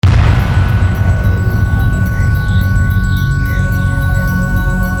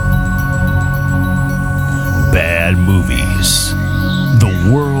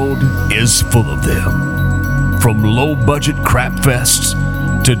is full of them. From low-budget crap fests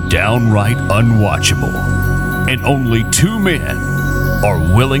to downright unwatchable. And only 2 men are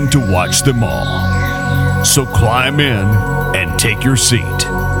willing to watch them all. So climb in and take your seat.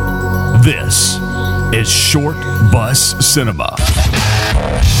 This is Short Bus Cinema.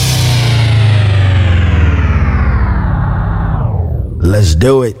 Let's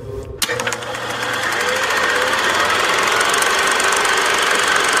do it.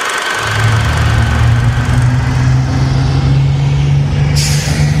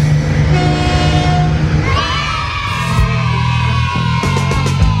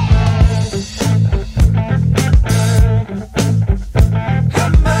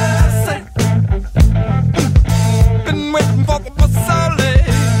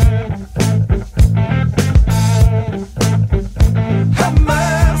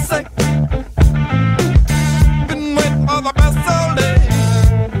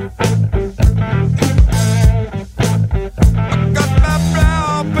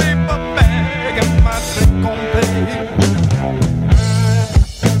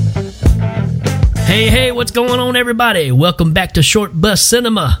 What's going on, everybody? Welcome back to Short Bus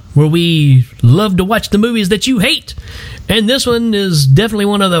Cinema, where we love to watch the movies that you hate. And this one is definitely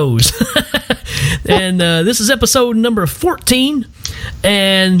one of those. And this is episode number 14.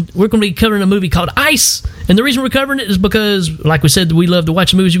 And we're going to be covering a movie called Ice. And the reason we're covering it is because, like we said, we love to watch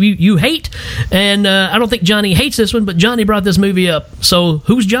the movies you hate. And I don't think Johnny hates this one, but Johnny brought this movie up. So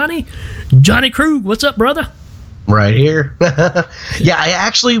who's Johnny? Johnny Krug. What's up, brother? Right here. Yeah,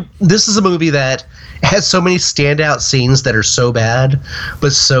 this is a movie that has so many standout scenes that are so bad,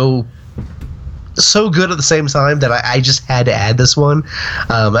 but so good at the same time that I just had to add this one.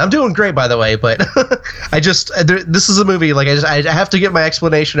 I'm doing great, by the way, but this is a movie, like, I have to get my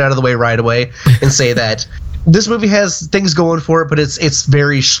explanation out of the way right away and say that this movie has things going for it, but it's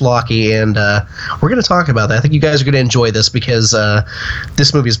very schlocky, and we're going to talk about that. I think you guys are going to enjoy this because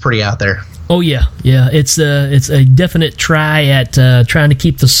this movie is pretty out there. Oh yeah. It's a definite try at trying to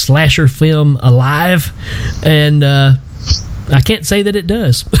keep the slasher film alive, and I can't say that it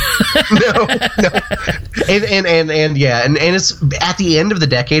does. No. And it's at the end of the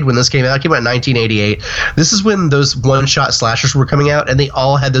decade when this came out. It came out in 1988. This is when those one-shot slashers were coming out, and they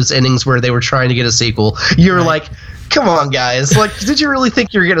all had those endings where they were trying to get a sequel. You were like, come on, guys. Like, did you really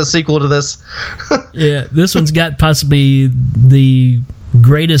think you were getting a sequel to this? Yeah, this one's got possibly the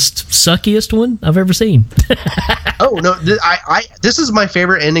greatest, suckiest one I've ever seen. Oh, no. This is my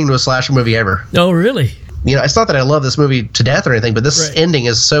favorite ending to a slasher movie ever. Oh, really? You know, it's not that I love this movie to death or anything, but this ending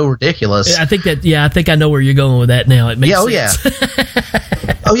is so ridiculous. I think I know where you're going with that now. It makes sense.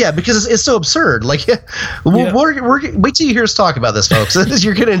 Oh yeah, because it's so absurd. Like, wait till you hear us talk about this, folks.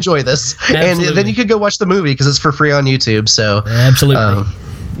 You're gonna enjoy this, Absolutely. And then you could go watch the movie because it's for free on YouTube. So absolutely,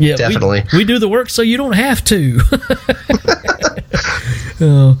 yeah, definitely. We do the work so you don't have to.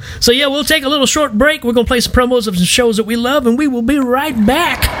 So yeah, we'll take a little short break. We're gonna play some promos of some shows that we love, and we will be right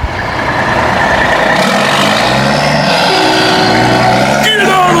back.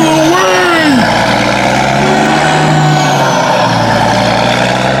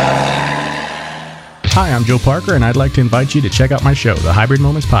 Hi, I'm Joe Parker, and I'd like to invite you to check out my show, The Hybrid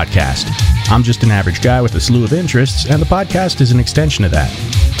Moments Podcast. I'm just an average guy with a slew of interests, and the podcast is an extension of that.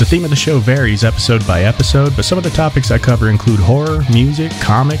 The theme of the show varies episode by episode, but some of the topics I cover include horror, music,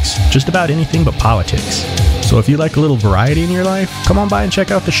 comics, just about anything but politics. So if you like a little variety in your life, come on by and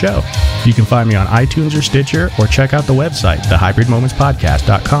check out the show. You can find me on iTunes or Stitcher, or check out the website,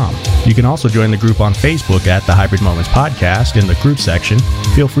 thehybridmomentspodcast.com. You can also join the group on Facebook at The Hybrid Moments Podcast in the group section.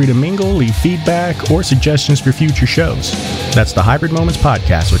 Feel free to mingle, leave feedback, or suggestions for future shows. That's The Hybrid Moments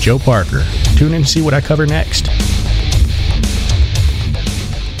Podcast with Joe Parker. Tune in and see what I cover next.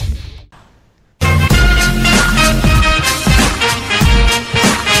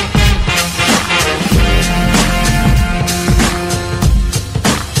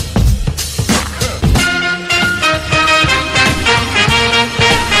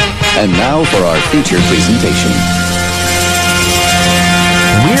 And now for our feature presentation.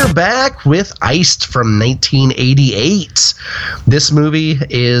 We're back with ICED from 1988. This movie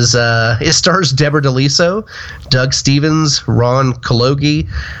is it stars Deborah DeLiso, Doug Stevens, Ron Kalogi.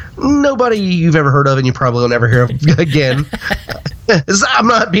 Nobody you've ever heard of, and you probably will never hear of again. I'm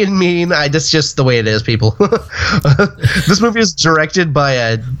not being mean. That's just the way it is, people. This movie is directed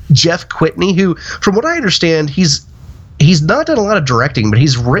by Jeff Whitney, who, from what I understand, he's not done a lot of directing, but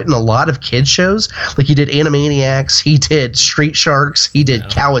he's written a lot of kids shows. Like, he did Animaniacs, he did Street Sharks, he did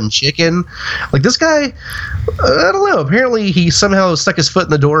Cow and Chicken. Like, this guy, I don't know. Apparently, he somehow stuck his foot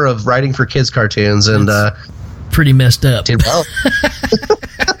in the door of writing for kids cartoons, and pretty messed up. Did well.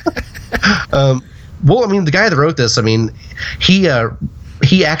 Well, I mean, the guy that wrote this, I mean, he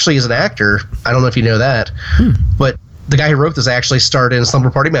actually is an actor. I don't know if you know that, but the guy who wrote this actually starred in Slumber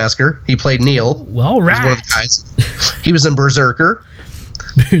Party Massacre. He played Neil. Well, all right. He's one of the guys. He was in Berserker.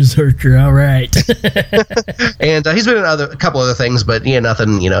 Berserker, all right. And he's been in a couple other things, but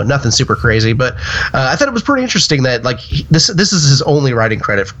nothing super crazy. But I thought it was pretty interesting that this is his only writing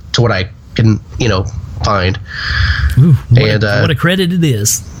credit to what I can find. Ooh, what a credit it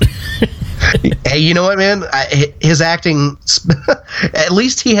is. Hey, you know what, man? His acting, at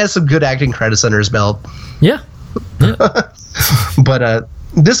least he has some good acting credits under his belt. Yeah. But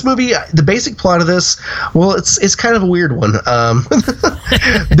this movie, the basic plot of this, well, it's kind of a weird one.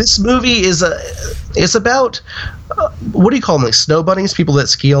 This movie it's about what do you call them? Like snow bunnies, people that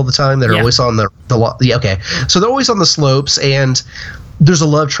ski all the time. That are always on the okay. So they're always on the slopes, and there's a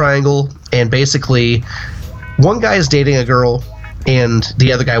love triangle, and basically, one guy is dating a girl, and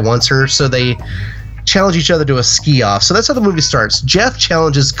the other guy wants her, so they challenge each other to a ski off. So that's how the movie starts. Jeff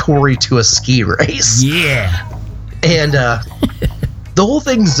challenges Corey to a ski race. Yeah. And the whole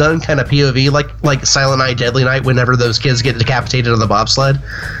thing's done kind of POV, like Silent Night, Deadly Night, whenever those kids get decapitated on the bobsled.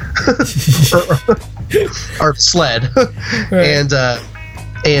 or sled. Right.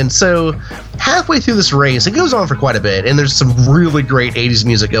 And so halfway through this race, it goes on for quite a bit, and there's some really great 80s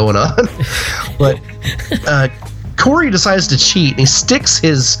music going on. But Corey decides to cheat, and he sticks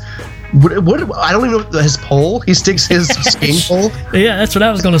his what I don't even know his pole. He sticks his skiing pole. Yeah, that's what I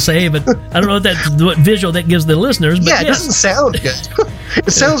was going to say, but I don't know what visual that gives the listeners. But yeah, it doesn't sound good.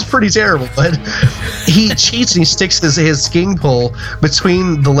 It sounds pretty terrible, but he cheats and he sticks his skiing pole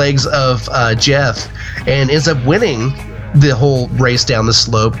between the legs of Jeff and ends up winning the whole race down the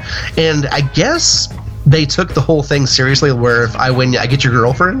slope. And I guess they took the whole thing seriously, where if I win, I get your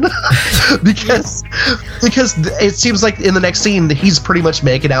girlfriend. because it seems like in the next scene he's pretty much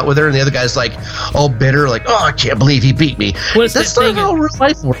making out with her, and the other guy's like all bitter, like, oh, I can't believe he beat me. Well, that's not how real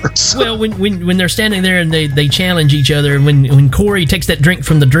life works. Well, when they're standing there and they challenge each other, and when Corey takes that drink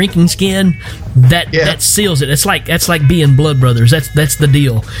from the drinking skin, that seals it. That's like being blood brothers. That's the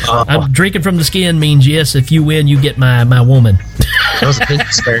deal. I'm drinking from the skin means yes, if you win, you get my woman. That was a big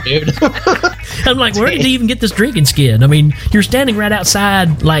spare, dude. I'm like, where did he even get this drinking skin? I mean, you're standing right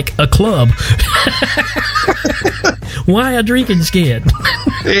outside like a club. Why a drinking skin?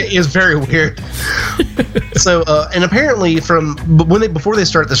 It is very weird. So, and apparently before they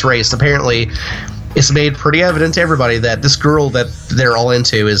start this race, apparently it's made pretty evident to everybody that this girl that they're all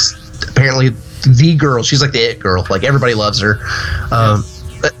into is apparently the girl. She's like the it girl. Like, everybody loves her.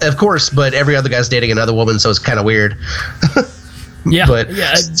 Of course, but every other guy's dating another woman, so it's kind of weird. Yeah. But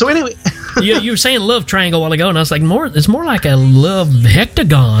so anyway, you were saying love triangle a while ago, and I was like, it's more like a love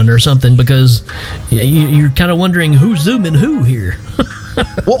hectagon or something, because you're kind of wondering who's zooming who here.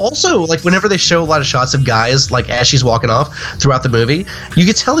 Well, also, like, whenever they show a lot of shots of guys, like, as she's walking off throughout the movie, you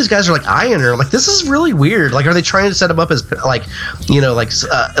can tell these guys are like eyeing her. Like, this is really weird. Like, are they trying to set him up as like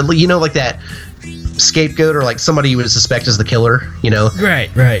that scapegoat, or like somebody you would suspect as the killer?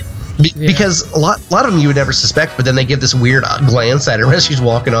 Right. Because a lot of them you would never suspect, but then they give this weird glance at her as she's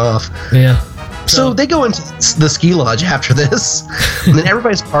walking off. Yeah. So they go into the ski lodge after this, and then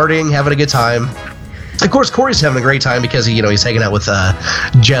everybody's partying, having a good time. Of course, Corey's having a great time because he's hanging out with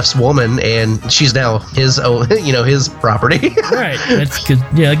Jeff's woman, and she's now his his property. Right. That's because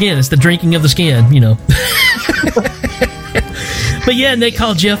again, it's the drinking of the skin. But yeah, and they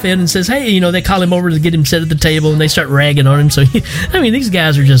call Jeff in and says, hey, they call him over to get him set at the table, and they start ragging on him. So, these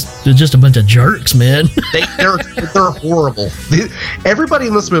guys are just a bunch of jerks, man. They're horrible. Everybody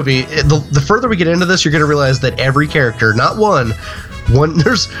in this movie, the further we get into this, you're going to realize that every character,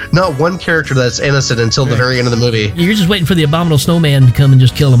 there's not one character that's innocent until the very end of the movie. You're just waiting for the abominable snowman to come and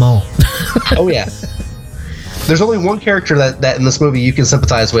just kill them all. Oh, yeah. There's only one character that in this movie you can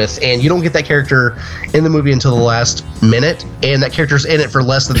sympathize with, and you don't get that character in the movie until the last minute, and that character's in it for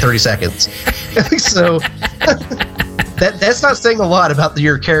less than 30 seconds. So that's not saying a lot about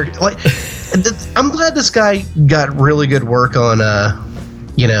your character. Like, I'm glad this guy got really good work on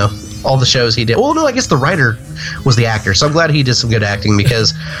all the shows he did. Well, no, I guess the writer was the actor, so I'm glad he did some good acting,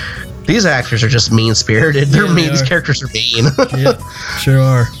 because these actors are just mean-spirited. These characters are mean. Yeah, sure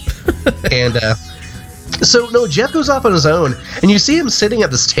are. And so, no, Jeff goes off on his own, and you see him sitting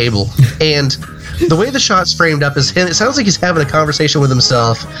at this table, and the way the shot's framed up is him. It sounds like he's having a conversation with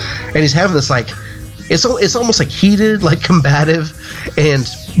himself, and he's having this, like, it's almost like heated, like combative,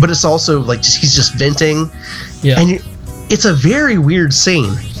 but it's also like he's just venting. Yeah. And it's a very weird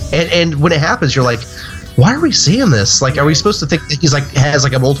scene, and when it happens, you're like, why are we seeing this? Like, are we supposed to think that he's like has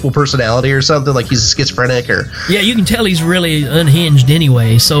like a multiple personality or something? Like he's schizophrenic or? Yeah, you can tell he's really unhinged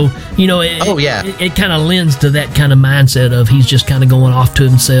anyway. So it kind of lends to that kind of mindset of he's just kind of going off to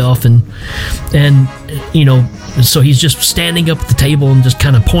himself and so he's just standing up at the table and just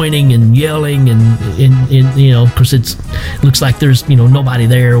kind of pointing and yelling and of course it looks like there's nobody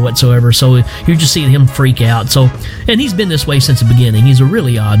there whatsoever. So you're just seeing him freak out. So, and he's been this way since the beginning. He's a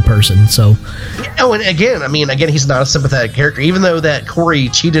really odd person. So. Oh, and again, he's not a sympathetic character. Even though that Corey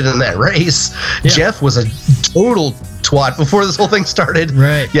cheated in that race, Jeff was a total twat before this whole thing started.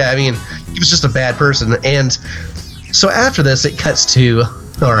 Right. Yeah, he was just a bad person. And so after this, it cuts to,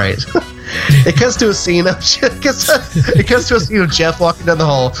 all right. It cuts to a scene of Jeff walking down the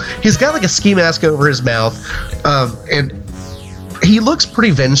hall. He's got like a ski mask over his mouth, and he looks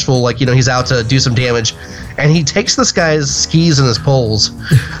pretty vengeful, like he's out to do some damage. And he takes this guy's skis and his poles,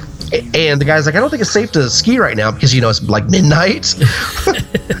 and the guy's like, "I don't think it's safe to ski right now because it's like midnight."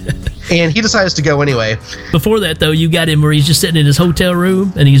 And he decides to go anyway. Before that, though, you got him where he's just sitting in his hotel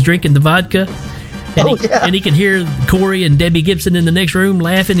room and he's drinking the vodka. And he can hear Corey and Debbie Gibson in the next room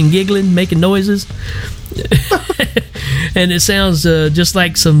laughing and giggling, making noises. And it sounds just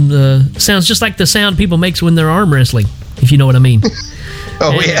like the sound people makes when they're arm wrestling, if you know what I mean.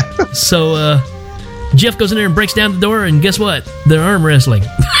 So Jeff goes in there and breaks down the door, and guess what? They're arm wrestling.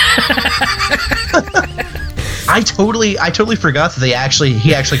 I totally forgot that he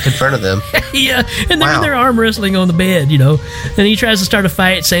actually confronted them. Yeah, and they're in their arm wrestling on the bed, and he tries to start a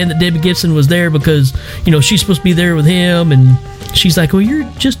fight saying that Debbie Gibson was there because, she's supposed to be there with him, and she's like, well, you're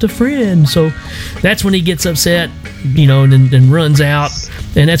just a friend. So that's when he gets upset, and runs out,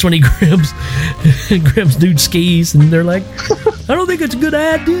 and that's when he grabs dude's skis, and they're like, I don't think it's a good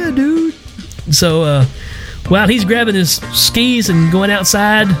idea, dude. So while he's grabbing his skis and going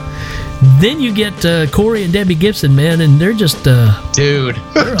outside, then you get Corey and Debbie Gibson, man, and they're just dude.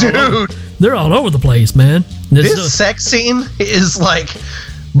 They're all over the place, man. This sex scene is like,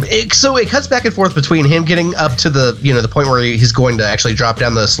 so it cuts back and forth between him getting up to the the point where he's going to actually drop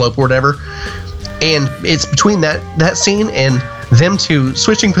down the slope or whatever, and it's between that scene and them two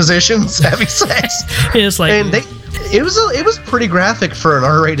switching positions, having sex. It's like, and it was pretty graphic for an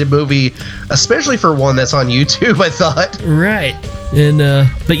R-rated movie, especially for one that's on YouTube, I thought. Right. And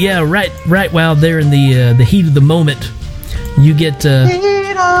but yeah, right while they're in the heat of the moment, you get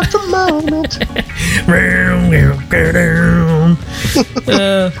heat of the moment.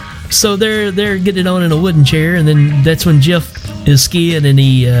 So they're getting on in a wooden chair, and then that's when Jeff is skiing, and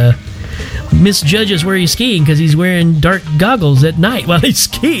he misjudges where he's skiing because he's wearing dark goggles at night while he's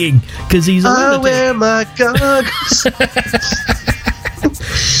skiing because he's a lunatic. I wear my goggles.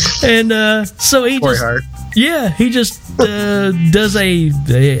 And so he just does a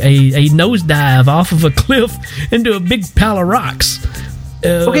nosedive off of a cliff into a big pile of rocks.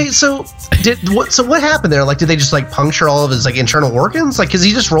 Okay, so what happened there? Like, did they just like puncture all of his like internal organs? Like, because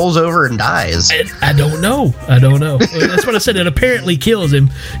he just rolls over and dies. I don't know. That's what I said. It apparently kills him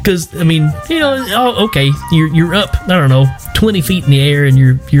because okay, you're up, I don't know, 20 feet in the air, and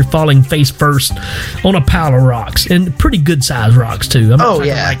you're falling face first on a pile of rocks, and pretty good sized rocks too.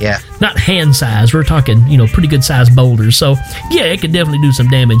 Not hand size. We're talking pretty good sized boulders. So yeah, it could definitely do some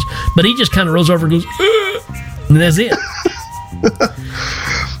damage. But he just kind of rolls over and goes, and that's it.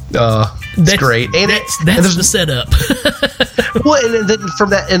 That's great, and that's the setup. Well, and then from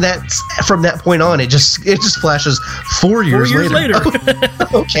that point on, it just flashes 4 years later.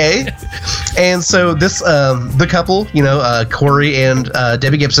 Okay, and so this the couple, Corey and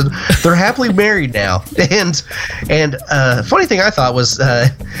Debbie Gibson, they're happily married now, and funny thing I thought was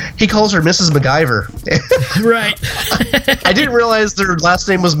he calls her Mrs. MacGyver. Right. I didn't realize their last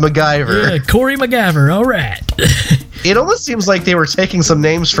name was MacGyver. Yeah, Corey MacGyver. All right. It almost seems like they were taking some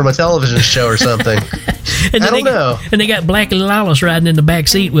names from a television show or something. I don't know. And they got Blackie Lawless riding in the back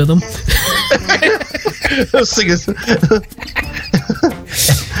seat with them. Those singers. F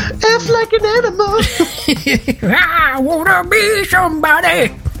like an animal. I wanna be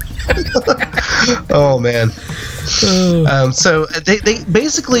somebody. Oh man. So they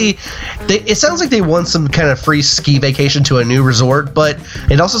basically it sounds like they want some kind of free ski vacation to a new resort, but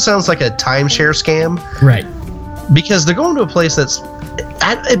it also sounds like a timeshare scam. Right. Because they're going to a place it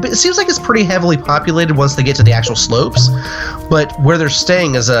seems like it's pretty heavily populated once they get to the actual slopes, but where they're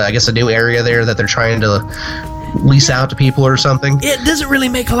staying is I guess a new area there that they're trying to lease out to people or something. It doesn't really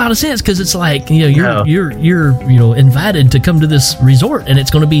make a lot of sense because it's like you're invited to come to this resort and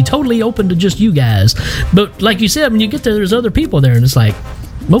it's going to be totally open to just you guys. But like you said, when you get there, there's other people there, and it's like,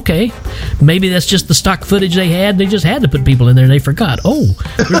 okay, maybe that's just the stock footage they had. They just had to put people in there and they forgot. Oh,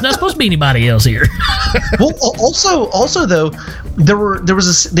 there's not supposed to be anybody else here. Well, also though,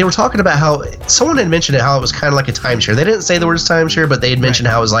 they were talking about how someone had mentioned it, how it was kind of like a timeshare. They didn't say the words timeshare, but they had mentioned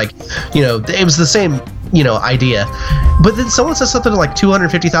how it was like, it was the same, idea. But then someone said something like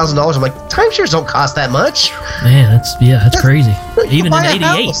 $250,000. I'm like, timeshares don't cost that much. Man, that's crazy. Even in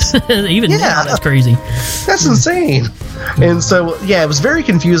 '88, even now, that's crazy. That's insane. And so, yeah, it was very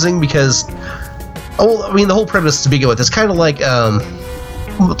confusing because, the whole premise to begin with is kind of like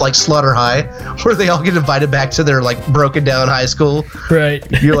Slaughter High, where they all get invited back to their like broken down high school. Right.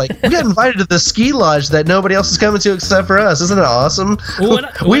 You're like, we got invited to the ski lodge that nobody else is coming to except for us. Isn't it awesome?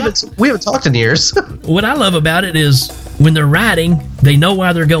 We haven't talked in years. What I love about it is when they're riding, they know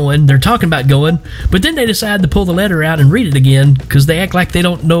why they're going. They're talking about going, but then they decide to pull the letter out and read it again because they act like they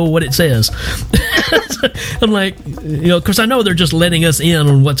don't know what it says. I'm like, because I know they're just letting us in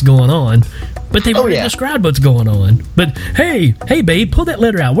on what's going on, but they've already described what's going on. But hey, babe, pull that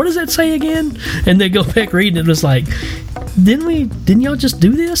letter out. What does that say again? And they go back reading it. It's like, didn't y'all just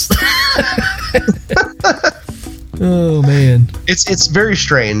do this? Oh man, it's very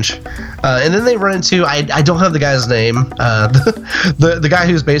strange. And then they run into I don't have the guy's name. The guy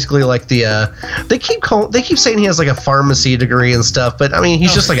who's basically like they keep saying he has like a pharmacy degree and stuff, but I mean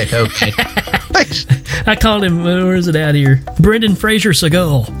he's just like a coke kid. I called him. Where is it out here? Brendan Fraser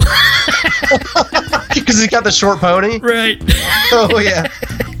Seagal. Because he's got the short pony, right? Oh yeah.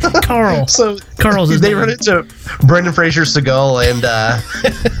 Carl. So Carl's his they name. run into Brendan Fraser Seagal and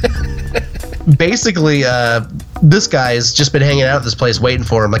basically this guy's just been hanging out at this place waiting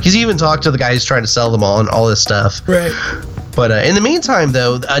for him. Like he's even talked to the guy who's trying to sell them all and all this stuff. Right. But in the meantime,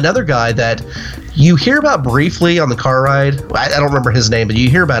 though, another guy that you hear about briefly on the car ride, I don't remember his name, but you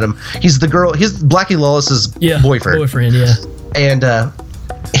hear about him. He's Blackie Lawless's boyfriend. Yeah. And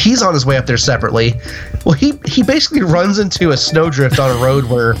he's on his way up there separately. Well, he basically runs into a snowdrift on a road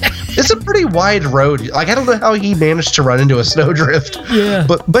where it's a pretty wide road. Like I don't know how he managed to run into a snowdrift. Yeah.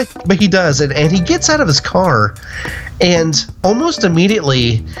 But he does, and he gets out of his car and almost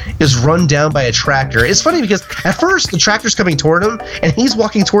immediately is run down by a tractor. It's funny because at first the tractor's coming toward him and he's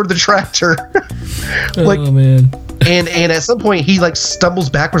walking toward the tractor. Oh man. And at some point he like stumbles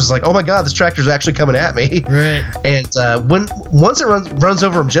backwards. It's like, oh my god, this tractor's actually coming at me. Right. And once it runs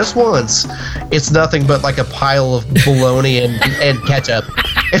over him just once, it's nothing but like a pile of bologna and ketchup.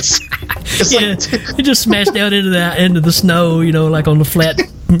 It's like it just smashed down into the snow. Like on the flat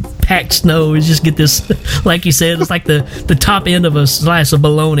packed snow. You just get this, like you said, it's like the top end of a slice of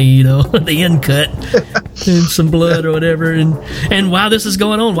bologna. The end cut and some blood or whatever. And while this is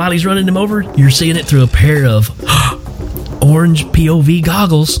going on, while he's running him over, you're seeing it through a pair of orange POV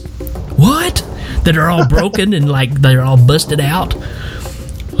goggles. What? That are all broken and like they're all busted out.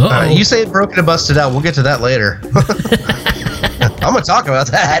 You say broken and busted out. We'll get to that later. I'm gonna talk about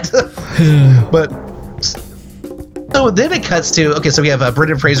that. But so then it cuts to so we have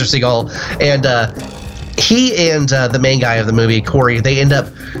Brendan Fraser Seagal, and he and the main guy of the movie, Corey, they end up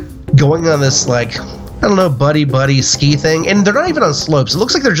going on this like, I don't know, buddy ski thing, and they're not even on slopes. It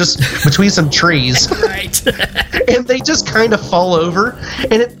looks like they're just between some trees. Right. And they just kind of fall over,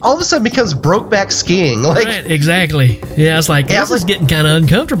 and it all of a sudden becomes Brokeback skiing. Like, right, exactly. Yeah, it's like, this is getting kind of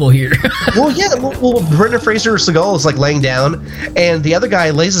uncomfortable here. Well, Brendan Fraser Seagal is like laying down, and the other guy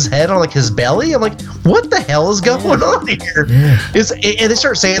lays his head on like his belly. I'm like, what the hell is going on here? Yeah. And they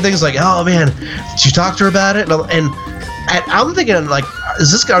start saying things like, oh man, did you talk to her about it? And I'm thinking like,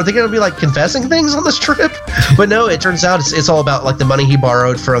 are they going to be like confessing things on this trip? But no, it turns out it's all about like the money he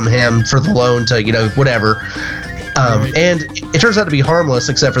borrowed from him for the loan to, whatever. Right. And it turns out to be harmless,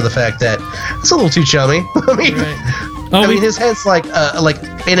 except for the fact that it's a little too chummy. I mean, right. His head's like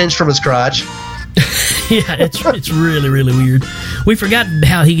an inch from his crotch. Yeah, it's really, really weird. We forgot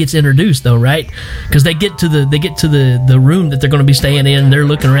how he gets introduced though, right? Because they get to the room that they're going to be staying in. They're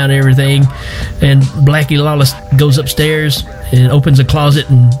looking around at everything, and Blackie Lawless goes upstairs and opens a closet,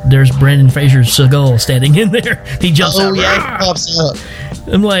 and there's Brendan Fraser Seagal standing in there. He jumps out. Yeah, he pops up.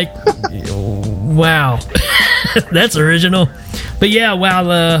 I'm like, wow, that's original. But yeah,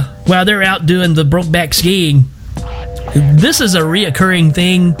 while they're out doing the Brokeback skiing, this is a reoccurring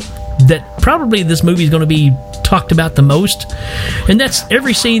thing that probably this movie is going to be talked about the most, and that's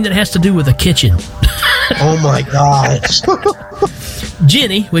every scene that has to do with a kitchen. Oh my gosh.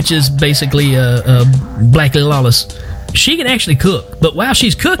 Jenny, which is basically Blackie Lawless, she can actually cook, but while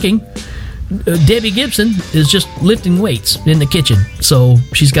she's cooking, Debbie Gibson is just lifting weights in the kitchen. So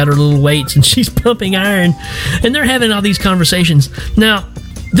she's got her little weights and she's pumping iron, and they're having all these conversations. Now,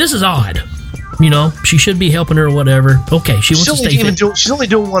 this is odd You know, she should be helping her or whatever. Okay, she wants to stay fit. She's only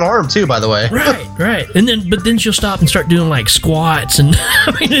doing one arm too, by the way. Right. And then she'll stop and start doing like squats and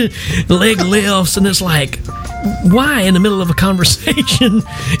leg lifts, and it's like, why in the middle of a conversation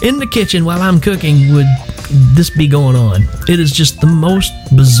in the kitchen while I'm cooking would this be going on? It is just the most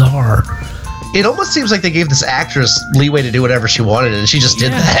bizarre. It almost seems like they gave this actress leeway to do whatever she wanted, and she just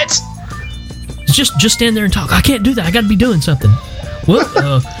did that. Just stand there and talk. I can't do that. I got to be doing something.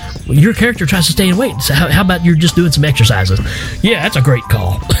 Well, your character tries to stay and wait. So how about you're just doing some exercises? Yeah, that's a great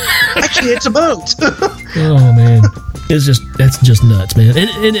call. Actually, it's a boat. Oh man, that's just nuts, man.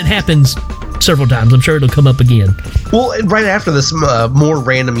 And it happens several times. I'm sure it'll come up again. Well, right after this, more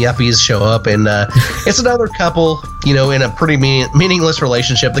random yuppies show up, and it's another couple, you know, in a pretty meaningless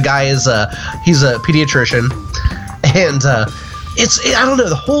relationship. The guy is he's a pediatrician, and I don't know,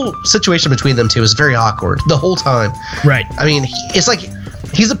 the whole situation between them two is very awkward the whole time. Right. I mean, it's like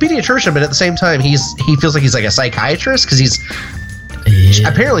he's a pediatrician, but at the same time, he feels like he's like a psychiatrist because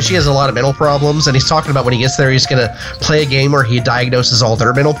apparently she has a lot of mental problems, and he's talking about when he gets there, he's going to play a game where he diagnoses all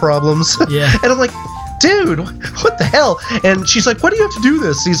their mental problems. Yeah. And I'm like, dude, what the hell? And she's like, why do you have to do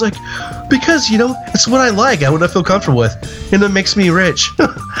this? And he's like, because, you know, it's what I like. What I feel comfortable with. And it makes me rich.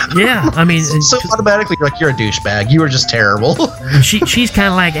 Yeah, I mean... So automatically, you're like, you're a douchebag. You are just terrible. She's kind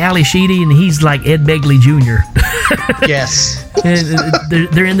of like Ali Sheedy, and he's like Ed Begley Jr. Yes.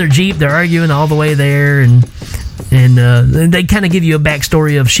 And they're in their Jeep. They're arguing all the way there, and they kind of give you a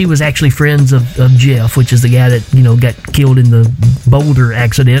backstory of she was actually friends of Jeff, which is the guy that, you know, got killed in the Boulder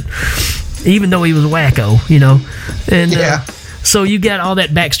accident, even though he was a wacko, you know. And yeah. So you got all that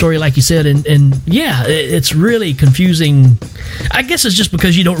backstory, like you said, and yeah, it's really confusing. I guess it's just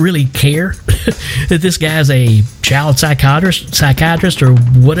because you don't really care that this guy's a child psychiatrist or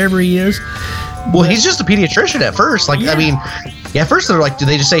whatever he is. Well, he's just a pediatrician at first. Like, yeah. I mean, yeah, at first they're like, do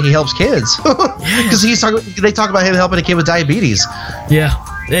they just say he helps kids? Because they talk about him helping a kid with diabetes. Yeah,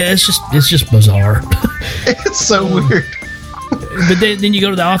 it's just bizarre. It's so weird. But then you go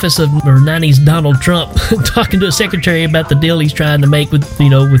to the office of 90s Donald Trump talking to a secretary about the deal he's trying to make with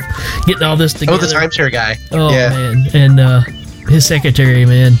getting all this together. Oh, the timeshare guy. Oh, yeah. Man. And his secretary,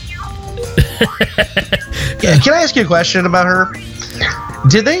 man. Yeah, can I ask you a question about her?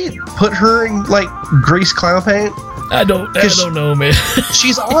 Did they put her in, like, grease clown paint? I don't know, man.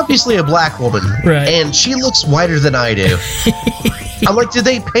 She's obviously a black woman. Right. And she looks whiter than I do. I'm like, did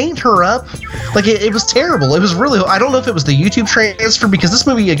they paint her up? Like, it was terrible. It was really... I don't know if it was the YouTube transfer, because this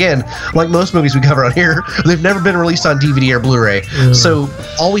movie, again, like most movies we cover on here, they've never been released on DVD or Blu-ray. So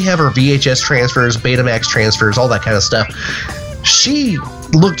all we have are VHS transfers, Betamax transfers, all that kind of stuff. She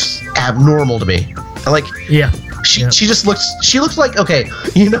looked abnormal to me. Like... Yeah. She just looks like, okay,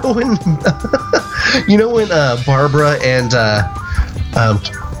 you know when Barbara and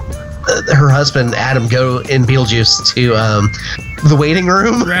her husband Adam go in Beetlejuice to the waiting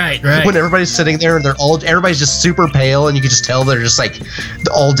room, right when everybody's sitting there and everybody's just super pale and you can just tell they're just like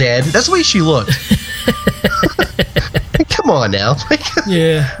all dead. That's the way she looked. Come on now.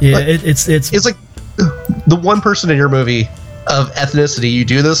 It's like the one person in your movie of ethnicity you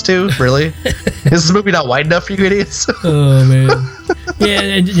do this to. Really? Is this movie not wide enough for you idiots? Oh man. Yeah,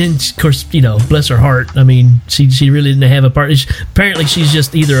 and of course, you know, bless her heart, I mean, she really didn't have a part. Apparently she's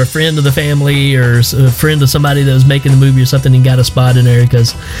just either a friend of the family or a friend of somebody that was making the movie or something and got a spot in there,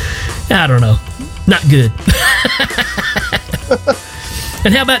 because I don't know, not good.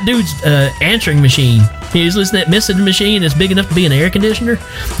 And how about dude's answering machine? He's listening to that message machine that's big enough to be an air conditioner.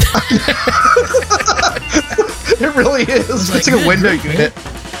 It really is. It's like a window unit.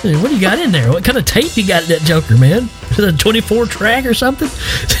 Hey, what do you got in there? What kind of tape you got in that Joker, man? Is it a 24 track or something?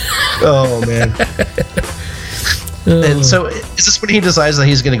 Oh, man. And so, is this when he decides that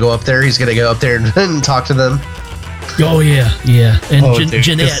he's going to go up there? He's going to go up there and talk to them? Oh, yeah. And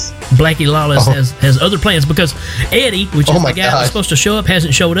Jeanette, Blackie Lawless, has other plans, because Eddie, which is the guy that's supposed to show up,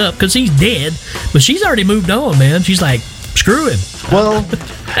 hasn't showed up because he's dead. But she's already moved on, man. She's like, screw him. Well...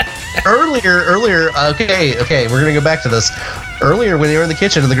 Earlier, okay, we're gonna go back to this. Earlier, when they were in the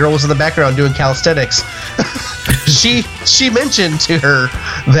kitchen and the girl was in the background doing calisthenics, she mentioned to her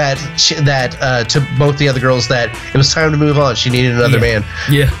that to both the other girls that it was time to move on. She needed another man.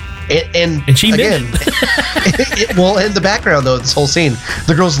 Yeah. And she again, well, in the background though, this whole scene,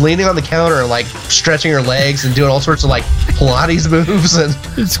 the girl's leaning on the counter and like stretching her legs and doing all sorts of like Pilates moves, and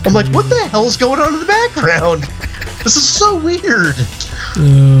I'm like, what the hell is going on in the background? This is so weird.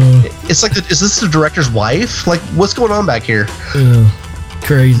 It's like, is this the director's wife? Like, what's going on back here?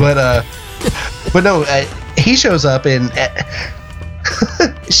 Crazy. But no, he shows up and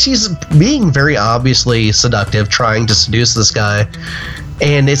she's being very obviously seductive, trying to seduce this guy.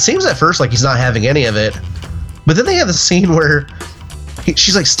 And it seems at first like he's not having any of it. But then they have the scene where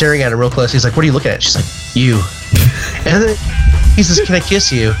she's like staring at him real close. He's like, what are you looking at? She's like, you. And then he says, can I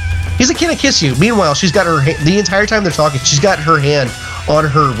kiss you? He's like, can I kiss you? Meanwhile, she's got her the entire time they're talking, she's got her hand on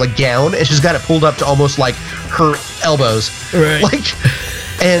her like gown, and she's got it pulled up to almost like her elbows. Right. Like,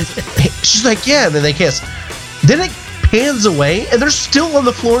 and she's like, yeah, and then they kiss. Then it pans away, and they're still on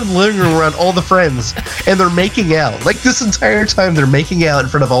the floor in the living room around all the friends, and they're making out. Like, this entire time, they're making out in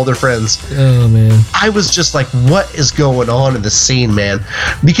front of all their friends. Oh, man. I was just like, what is going on in this scene, man?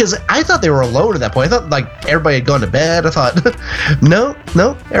 Because I thought they were alone at that point. I thought, like, everybody had gone to bed. I thought, no,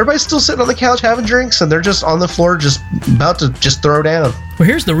 everybody's still sitting on the couch having drinks, and they're just on the floor just about to just throw down. Well,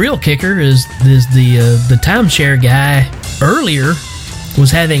 here's the real kicker is the timeshare guy earlier was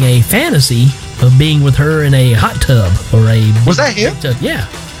having a fantasy of being with her in a hot tub or a... Was that him? Tub. Yeah.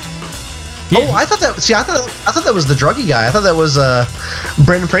 Oh, I thought that was the druggy guy. I thought that was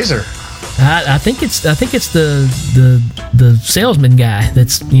Brendan Fraser. I think it's the salesman guy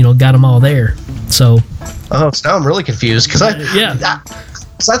that's got them all there. So. Oh, so now I'm really confused because I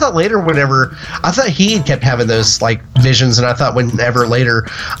thought later, I thought he kept having those like visions, and I thought whenever later,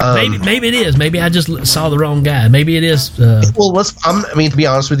 maybe it is. Maybe I just saw the wrong guy. Maybe it is. Well, to be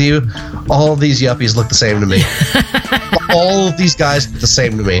honest with you, all of these yuppies look the same to me. All of these guys look the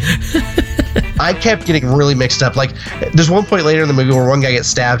same to me. I kept getting really mixed up. Like, there's one point later in the movie where one guy gets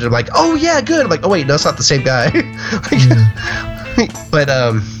stabbed, and I'm like, oh yeah, good. I'm like, oh wait, no, it's not the same guy. But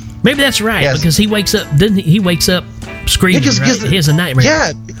maybe that's right, because he wakes up. Didn't he wakes up screaming? Right? He has a nightmare.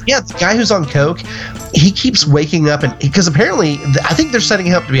 Yeah. The guy who's on coke, he keeps waking up, and because apparently, I think they're setting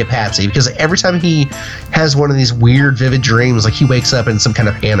him up to be a patsy, because every time he has one of these weird, vivid dreams, like he wakes up in some kind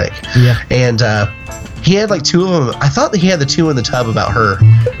of panic. Yeah. And he had like two of them. I thought that he had the two in the tub about her,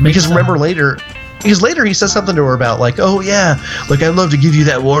 because remember later. Because later he says something to her about like, oh yeah, like I'd love to give you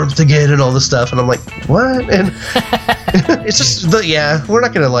that warmth again and all this stuff, and I'm like, what? And it's just we're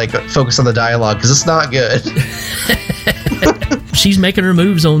not gonna like focus on the dialogue because it's not good. She's making her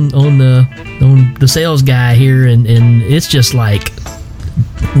moves on the sales guy here, and it's just like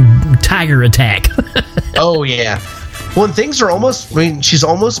tiger attack. Oh yeah. Well, things are she's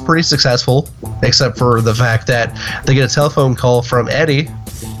almost pretty successful, except for the fact that they get a telephone call from Eddie.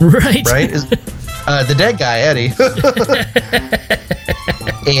 Right. The dead guy, Eddie.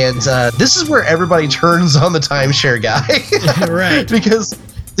 And this is where everybody turns on the timeshare guy. Right. Because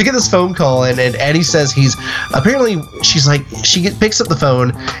they get this phone call, and Eddie says picks up the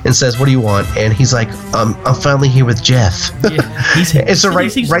phone and says, what do you want? And he's like, I'm finally here with Jeff. Yeah, and so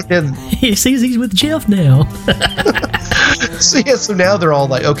right then... He sees he's with Jeff now. So now they're all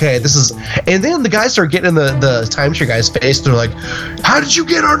like, okay, this is... And then the guys start getting in the timeshare guy's face. They're like, how did you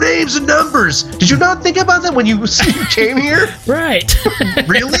get our names and numbers? Did you not think about that when you came here? Right.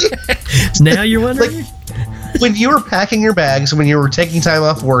 Really? Now you're wondering? Like, when you were packing your bags, when you were taking time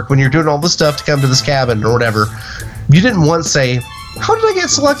off work, when you're doing all this stuff to come to this cabin or whatever, you didn't once say, how did I get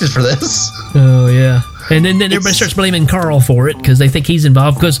selected for this? Oh, yeah. And then everybody starts blaming Carl for it because they think he's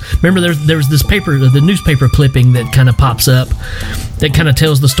involved. Because remember, there's this the newspaper clipping that kind of pops up that kind of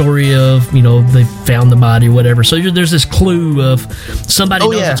tells the story of, they found the body or whatever. So there's this clue of somebody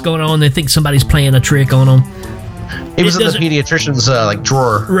knows what's going on. They think somebody's playing a trick on them. It was in the pediatrician's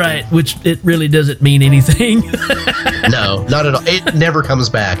drawer. Right, which it really doesn't mean anything. No, not at all. It never comes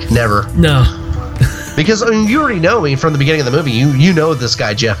back. Never. No. Because you already know from the beginning of the movie, you know this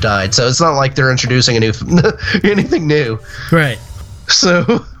guy Jeff died, so it's not like they're introducing anything new. Right.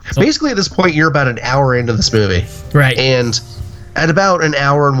 So basically, at this point, you're about an hour into this movie. Right. And at about an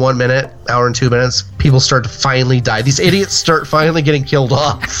hour and 1 minute, hour and 2 minutes, people start to finally die. These idiots start finally getting killed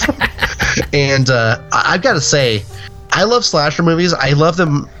off. And I've got to say, I love slasher movies. I love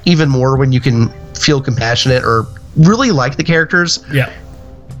them even more when you can feel compassionate or really like the characters. Yeah.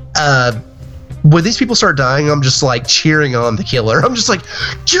 When these people start dying, I'm just like cheering on the killer. I'm just like,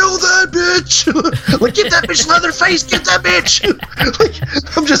 kill that bitch! Like, get that bitch Leatherface, get that bitch! Like,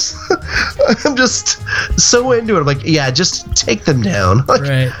 I'm just so into it. I'm like, yeah, just take them down. Like,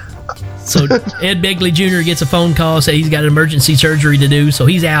 right. So Ed Begley Jr. gets a phone call, say he's got emergency surgery to do, so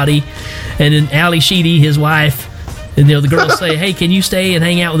he's outie. And then Allie Sheedy, his wife, and the girls say, hey, can you stay and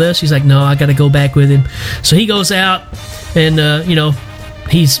hang out with us? She's like, no, I got to go back with him. So he goes out, and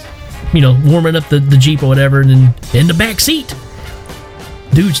he's warming up the Jeep or whatever, and then in the back seat,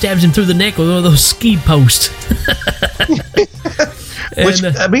 dude stabs him through the neck with one of those ski posts. Which,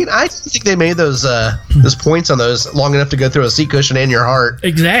 I didn't think they made those points on those long enough to go through a seat cushion and your heart.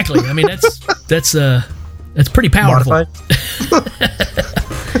 Exactly. That's pretty powerful.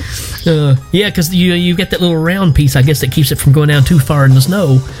 Yeah, because you get that little round piece, I guess, that keeps it from going down too far in the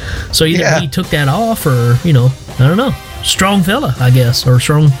snow. So either he took that off, or I don't know, strong fella, I guess, or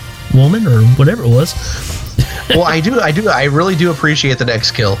strong woman, or whatever it was. Well, I really do appreciate the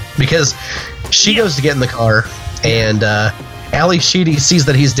next kill, because she goes to get in the car, and Ali Sheedy sees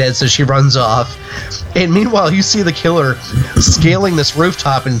that he's dead, so she runs off. And meanwhile, you see the killer scaling this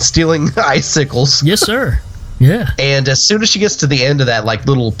rooftop and stealing icicles. Yes, sir. Yeah. And as soon as she gets to the end of that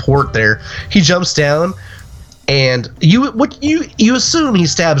little port there, he jumps down, and you assume he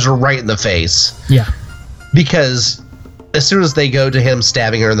stabs her right in the face. Yeah. Because as soon as they go to him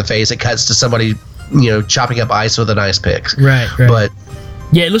stabbing her in the face, it cuts to somebody, chopping up ice with an ice pick. Right. But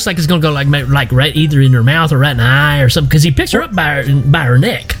yeah, it looks like it's gonna go like right either in her mouth or right in the eye or something, because he picks her up by her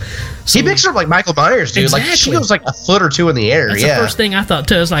neck. So, he picks her up like Michael Myers, dude. Exactly. Like, she goes like a foot or two in the air. That's the first thing I thought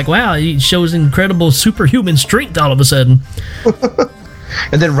too. It's like, wow, he shows incredible superhuman strength all of a sudden.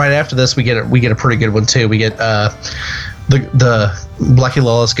 And then right after this, we get a pretty good one too. We get the Blackie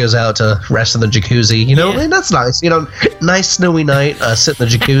Lawless goes out to rest in the jacuzzi. And that's nice. Nice snowy night, sit in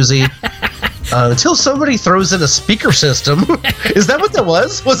the jacuzzi. Until somebody throws in a speaker system. Is that what that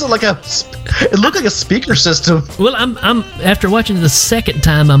was? Was it it looked like a speaker system? Well, I'm after watching it the second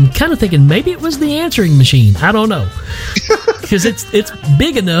time, I'm kind of thinking maybe it was the answering machine. I don't know, because it's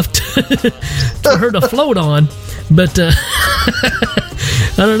big enough for her to float on, but I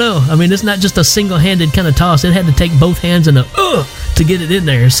don't know. I mean, it's not just a single-handed kind of toss. It had to take both hands and to get it in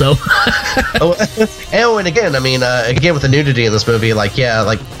there. So. And again, I mean, again with the nudity in this movie,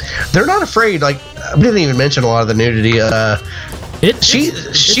 they're not afraid. Like, we didn't even mention a lot of the nudity.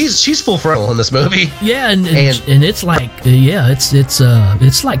 She's full frontal in this movie. Yeah, and it's like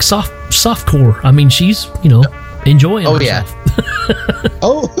it's like softcore. I mean, she's enjoying herself.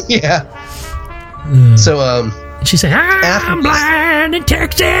 Oh yeah. So she said, "I'm blind in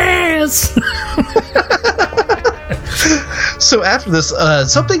Texas." So after this,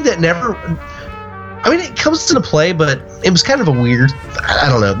 something that never. I mean, it comes into play, but it was kind of a weird. I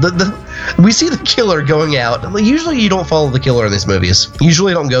don't know. We see the killer going out. Usually, you don't follow the killer in these movies.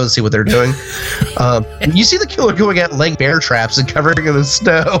 Usually, you don't go and see what they're doing. You see the killer going out and laying bear traps and covering them in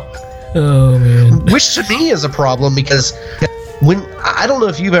snow. Oh man! Which to me is a problem, because I don't know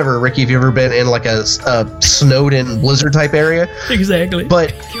if you've ever, Ricky, been in like a snowed-in blizzard type area. Exactly.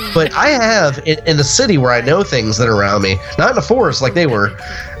 But I have in the city where I know things that are around me, not in the forest like they were.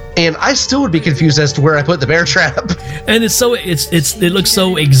 And I still would be confused as to where I put the bear trap. And it looks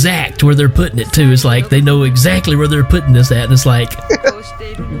so exact where they're putting it too. It's like they know exactly where they're putting this at, and it's like,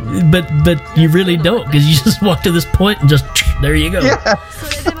 but you really don't, because you just walk to this point and just there you go. Yeah.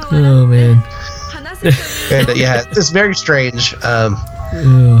 Oh man. And it's very strange. I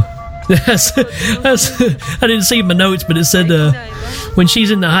didn't see my notes, but it said when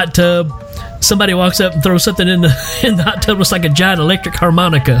she's in the hot tub, somebody walks up and throws something in the hot tub. Looks like a giant electric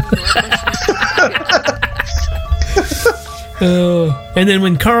harmonica. And then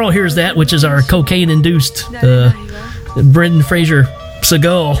when Carl hears that, which is our cocaine-induced Brendan Fraser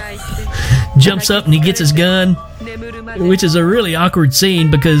Seagal, jumps up and he gets his gun, which is a really awkward scene,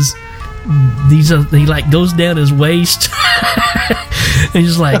 because he goes down his waist. And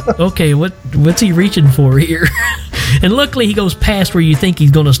he's like, okay, what's he reaching for here? And luckily he goes past where you think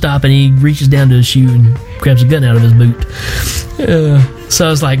he's going to stop, and he reaches down to his shoe and grabs a gun out of his boot. So I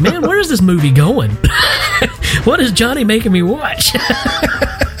was like, man, where is this movie going? What is Johnny making me watch?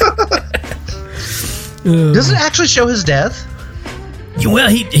 Does it actually show his death? Well,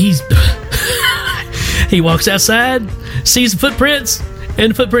 he's he walks outside, sees the footprints,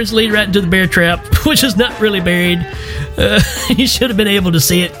 and the footprints lead right into the bear trap, which is not really buried. You should have been able to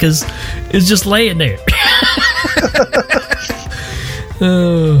see it, because it's just laying there.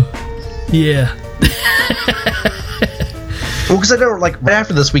 Yeah. Well, because I know, right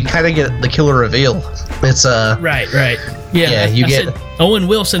after this, we kind of get the killer reveal. It's right. Yeah, you get said, Owen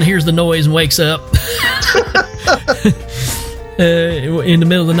Wilson hears the noise and wakes up. In the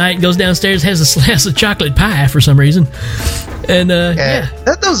middle of the night, goes downstairs, has a chocolate pie for some reason, and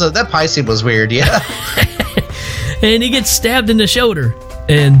that pie scene was weird. Yeah. And he gets stabbed in the shoulder,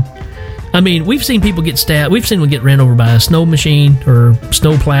 and I mean, we've seen people get stabbed. We've seen them get ran over by a snow machine or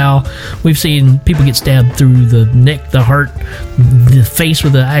snow plow. We've seen people get stabbed through the neck, the heart, the face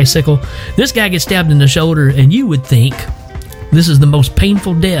with an icicle. This guy gets stabbed in the shoulder, and you would think this is the most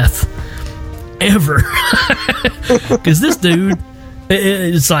painful death ever. Because this dude,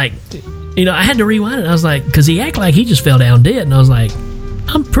 it's like, I had to rewind it. I was like, because he acted like he just fell down dead, and I was like,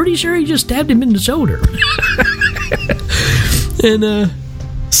 I'm pretty sure he just stabbed him in the shoulder. And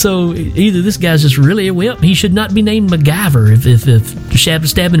So either this guy's just really a wimp. He should not be named MacGyver if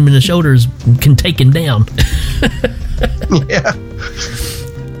stabbing him in the shoulders can take him down. Yeah.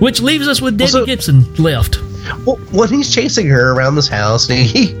 Which leaves us with Debbie Gibson left. Well, when he's chasing her around this house, and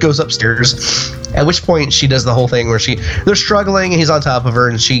he goes upstairs, at which point she does the whole thing where they're struggling, and he's on top of her,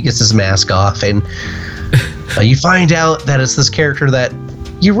 and she gets his mask off, and you find out that it's this character that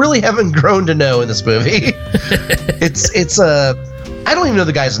you really haven't grown to know in this movie. It's I don't even know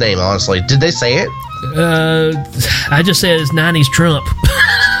the guy's name, honestly. Did they say it? I just said it's 90s Trump.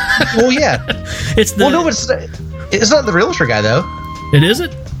 Well, yeah. It's not the realtor guy, though. It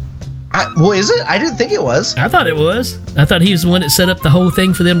isn't? Is it? I didn't think it was. I thought it was. I thought he was the one that set up the whole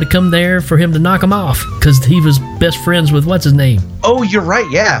thing for them to come there for him to knock him off, because he was best friends with what's his name. Oh, you're right.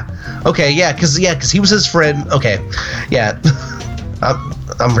 Yeah. Okay. Yeah. Because he was his friend. Okay. Yeah.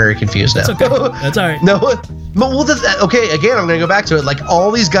 I'm very confused now. That's okay. That's all right. No. Okay. Again, I'm gonna go back to it. Like,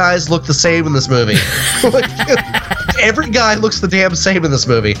 all these guys look the same in this movie. Every guy looks the damn same in this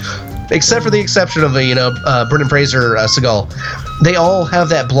movie, except for the exception of Brendan Fraser Seagal. They all have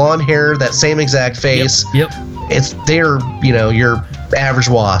that blonde hair, that same exact face. Yep. They're your average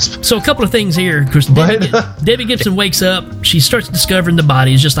wasp. So a couple of things here, because Debbie Gibson wakes up. She starts discovering the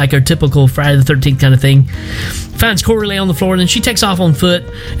bodies, just like our typical Friday the 13th kind of thing. Finds Corey on the floor, and then she takes off on foot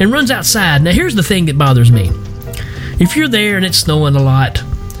and runs outside. Now, here's the thing that bothers me. If you're there and it's snowing a lot,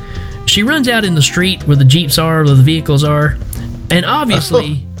 she runs out in the street where the Jeeps are, where the vehicles are, and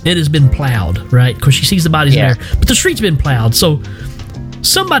obviously it has been plowed, right? Because she sees the bodies in there. But the street's been plowed, so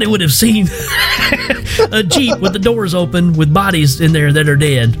somebody would have seen a Jeep with the doors open with bodies in there that are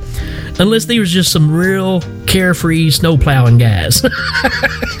dead. Unless they was just some real carefree snow plowing guys.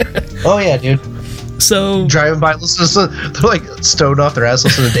 Oh, yeah, dude. So driving by, listening to, they're like stoned off their ass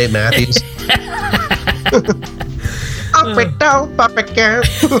listening to Dave Matthews. Up and down, up again.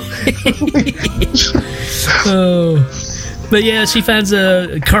 But yeah, she finds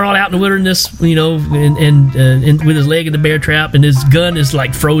Carl out in the wilderness, and with his leg in the bear trap, and his gun is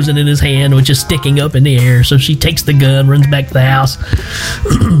like frozen in his hand, which is sticking up in the air. So she takes the gun, runs back to the house,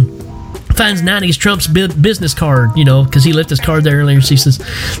 finds 90s Trump's business card, because he left his card there earlier. She says,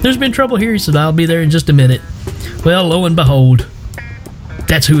 "There's been trouble here." He said, "I'll be there in just a minute." Well, lo and behold,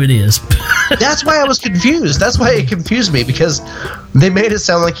 that's who it is. That's why I was confused. That's why it confused me, because they made it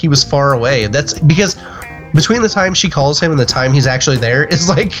sound like he was far away. That's because between the time she calls him and the time he's actually there is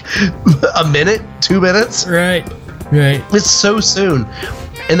like a minute, 2 minutes. Right. It's so soon.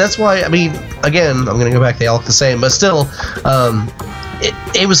 And that's why, again, I'm going to go back, they all look the same, but still,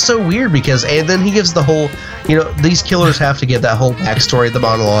 it was so weird because, and then he gives the whole, these killers have to give that whole backstory, the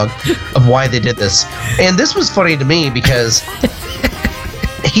monologue of why they did this. And this was funny to me because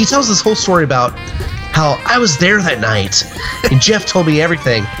he tells this whole story about how I was there that night and Jeff told me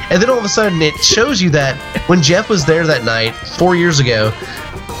everything. And then all of a sudden it shows you that when Jeff was there that night 4 years ago,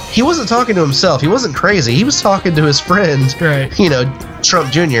 he wasn't talking to himself. He wasn't crazy. He was talking to his friend, right. Trump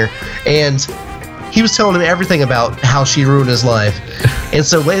Jr. And he was telling him everything about how she ruined his life. And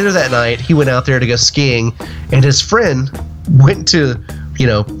so later that night, he went out there to go skiing, and his friend went to,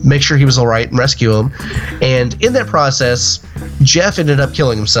 make sure he was all right and rescue him. And in that process, Jeff ended up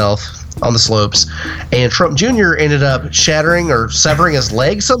killing himself on the slopes, and Trump Jr. ended up shattering or severing his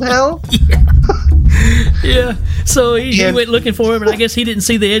leg somehow. Yeah. So he went looking for him, and I guess he didn't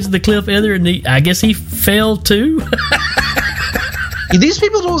see the edge of the cliff either, and I guess he fell too. These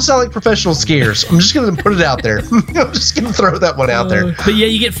people don't sound like professional skiers. I'm just going to put it out there. I'm just going to throw that one out there. But yeah,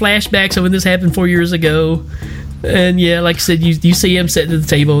 you get flashbacks of when this happened 4 years ago. And yeah, like I said, you see him sitting at the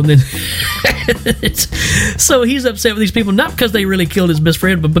table, and then so he's upset with these people, not because they really killed his best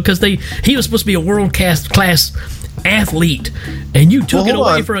friend, but because he was supposed to be a world-class athlete, and you took it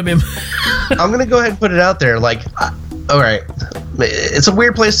away from him. I'm going to go ahead and put it out there. Like, all right, it's a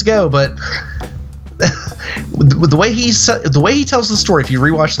weird place to go, but the way he tells the story, if you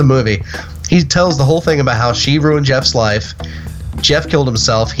rewatch the movie, he tells the whole thing about how she ruined Jeff's life. Jeff killed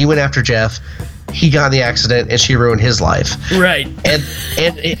himself. He went after Jeff. He got in the accident, and she ruined his life. Right.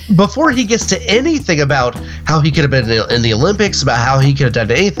 And before he gets to anything about how he could have been in the Olympics, about how he could have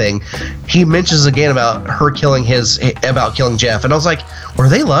done anything, he mentions again about her killing Jeff. And I was like, were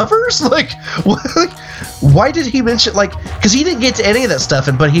they lovers? Like, what? Why did he mention, because he didn't get to any of that stuff,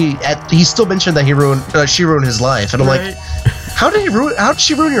 but he still mentioned that she ruined his life. And I'm like, how did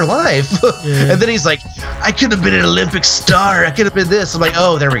she ruin your life? Yeah. And then he's like, I could have been an Olympic star. I could have been this. I'm like,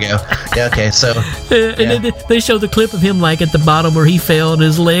 oh, there we go. Yeah, okay, so. And then they show the clip of him like at the bottom where he fell and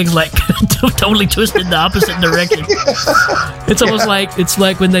his legs like totally twisted the opposite direction. It's almost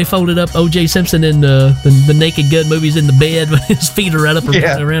like when they folded up O.J. Simpson in the Naked Gun movies in the bed when his feet are right up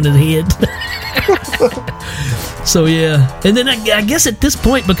around his head. So yeah, and then I guess at this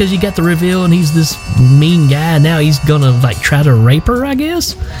point, because you got the reveal and he's this mean guy, now he's gonna like try to rape her, I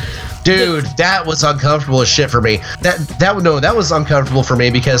guess. Dude, that was uncomfortable as shit for me. That was uncomfortable for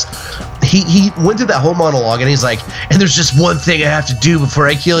me because he went through that whole monologue and he's like, and there's just one thing I have to do before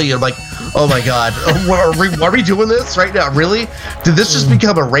I kill you. I'm like, oh my god, are we doing this right now? Really? Did this just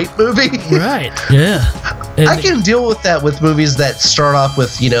become a rape movie? Right. Yeah. And I can deal with that with movies that start off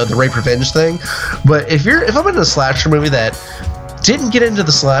with, the rape revenge thing, but if I'm in a slasher movie that didn't get into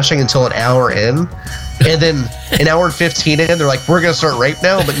the slashing until an hour in, and then an hour and 15 in, they're like, we're gonna start rape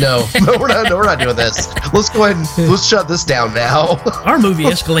now. But no, we're not doing this. Let's go ahead and let's shut this down now. Our movie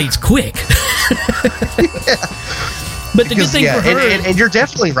escalates quick. Yeah. But the good thing for her, and you're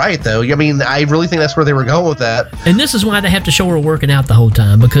definitely right, though. I mean, I really think that's where they were going with that. And this is why they have to show her working out the whole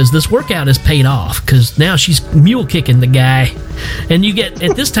time, because this workout is paid off, because now she's mule kicking the guy. And you get,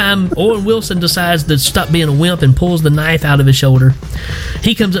 at this time, Owen Wilson decides to stop being a wimp and pulls the knife out of his shoulder.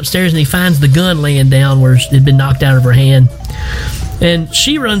 He comes upstairs and he finds the gun laying down where it had been knocked out of her hand. And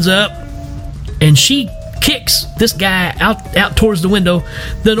she runs up and she kicks this guy out towards the window.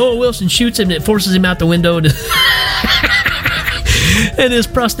 Then Owen Wilson shoots him and it forces him out the window. And his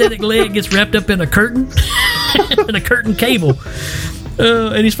prosthetic leg gets wrapped up in a curtain, in a curtain cable.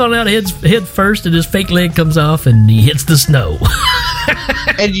 And he's falling out head first, and his fake leg comes off, and he hits the snow.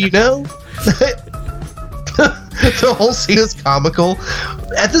 And the whole scene is comical.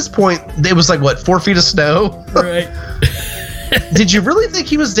 At this point, it was like, 4 feet of snow? Right. Did you really think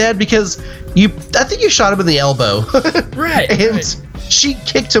he was dead? Because I think you shot him in the elbow. Right. And right. She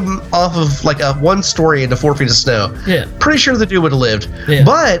kicked him off of like a 1 story into 4 feet of snow. Yeah. Pretty sure the dude would have lived. Yeah.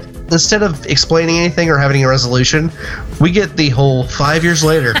 But instead of explaining anything or having a resolution, we get the whole 5 years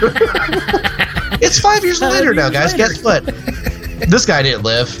later. It's 5 years later now, guys. Guess what? This guy didn't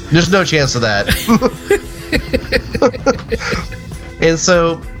live. There's no chance of that. And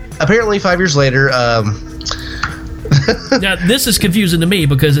so apparently 5 years later, now this is confusing to me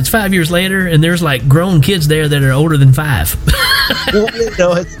because it's 5 years later and there's like grown kids there that are older than 5.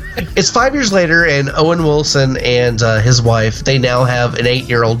 Well, it's 5 years later, and Owen Wilson and his wife, they now have an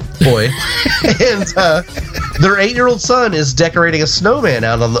 8-year-old boy, and their 8-year-old son is decorating a snowman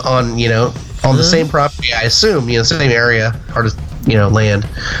out on the same property, I assume, same area, part of land,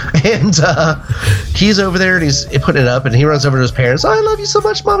 and he's over there and he's putting it up, and he runs over to his parents. I love you so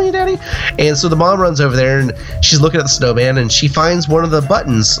much, mommy and daddy. And so the mom runs over there and she's looking at the snowman, and she finds one of the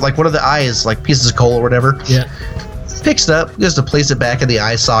buttons, like one of the eyes, like pieces of coal or whatever. Yeah. Picks it up, goes to place it back in the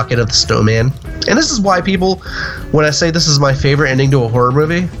eye socket of the snowman. And this is why people, when I say this is my favorite ending to a horror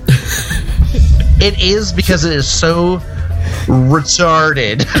movie, it is because it is so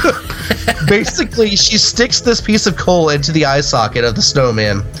retarded. Basically, she sticks this piece of coal into the eye socket of the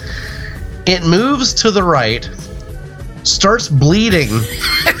snowman. It moves to the right, starts bleeding,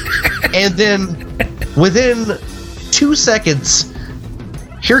 and then within 2 seconds,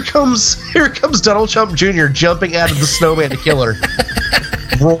 here comes Donald Trump Jr. jumping out of the snowman to kill her.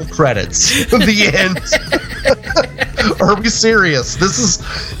 Roll credits. The end. Are we serious? This is...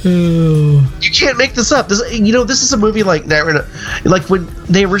 You can't make this up. This is a movie like when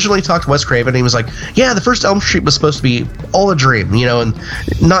they originally talked to Wes Craven, he was like, yeah, the first Elm Street was supposed to be all a dream, and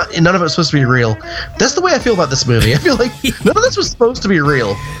none of it was supposed to be real. That's the way I feel about this movie. I feel like none of this was supposed to be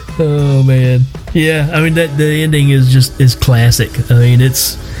real. Oh man. Yeah, I mean that the ending is classic. I mean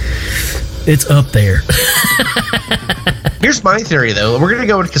it's up there. Here's my theory, though. We're going to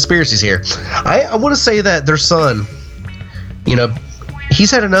go into conspiracies here. I want to say that their son,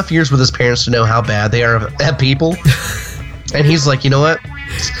 he's had enough years with his parents to know how bad they are at people. And he's like, you know what?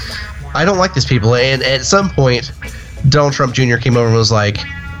 I don't like these people. And at some point, Donald Trump Jr. came over and was like,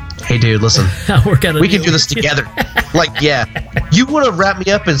 hey, dude, listen. We can do this together. Like, yeah. You want to wrap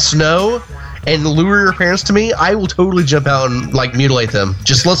me up in snow and lure your parents to me? I will totally jump out and mutilate them.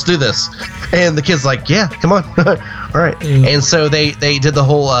 Just let's do this. And the kid's like, yeah, come on. All right. And so they did the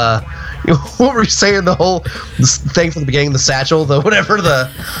whole what were you saying, the whole thing from the beginning, the satchel, the whatever,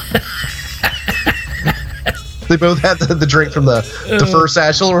 they both had the drink from the fur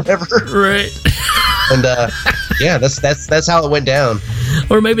satchel or whatever. Right. And yeah, that's how it went down.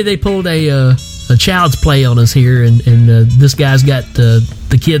 Or maybe they pulled a child's play on us here, and this guy's got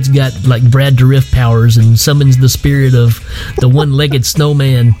the kid's got like Brad Dourif powers and summons the spirit of the one-legged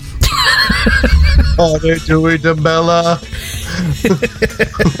snowman. Oh, they're doing the Bella.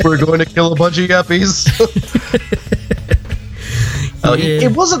 We're going to kill a bunch of yuppies.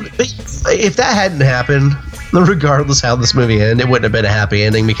 It wasn't. If that hadn't happened, regardless how this movie ended, it wouldn't have been a happy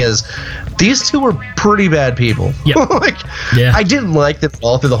ending because these two were pretty bad people. Yep. I didn't like them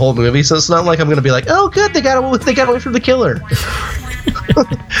all through the whole movie, so it's not like I'm going to be like, oh, good, they got away from the killer.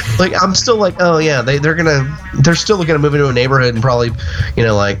 Like I'm still like, oh yeah, they're still gonna move into a neighborhood and probably,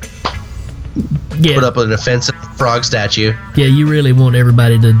 put up an offensive frog statue. Yeah, you really want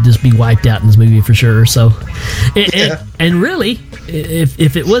everybody to just be wiped out in this movie for sure. So, and really,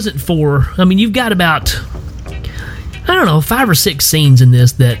 if it wasn't for, I mean, you've got about, I don't know, 5 or 6 scenes in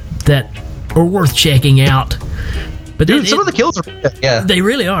this that are worth checking out. But dude, some of the kills are good. Yeah, they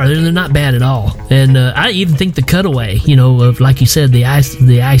really are. They're not bad at all. And I even think the cutaway, of, like you said, the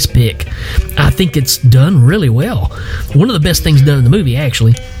ice pick, I think it's done really well. One of the best things done in the movie,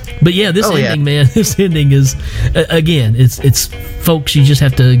 actually. But yeah, this ending, man, this ending is, again, it's folks, you just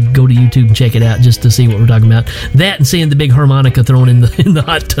have to go to YouTube and check it out just to see what we're talking about. That and seeing the big harmonica thrown in the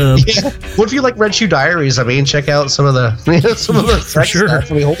hot tub. Yeah. What if you like Red Shoe Diaries? I mean, check out some of the for sure.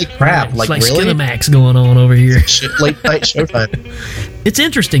 Stuff. I mean, holy crap! Right. It's like really? Skinamax going on over here. Late night showtime. It's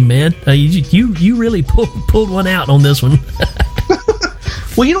interesting, man. You really pulled one out on this one.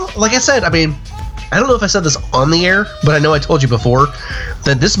 Well, like I said, I mean, I don't know if I said this on the air, but I know I told you before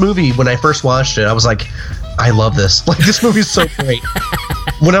that this movie, when I first watched it, I was like, I love this. Like, this movie's so great.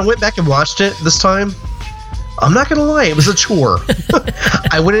 When I went back and watched it this time, I'm not gonna lie, it was a chore.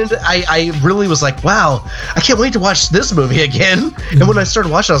 I really was like, wow, I can't wait to watch this movie again. And when I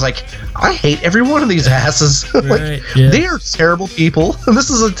started watching, I was like, I hate every one of these asses. They are terrible people. This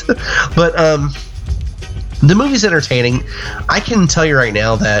is the movie's entertaining. I can tell you right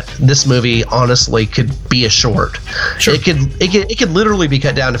now that this movie honestly could be a short. Sure. It could literally be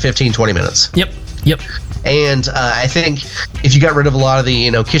cut down to 15-20 minutes. Yep. And I think if you got rid of a lot of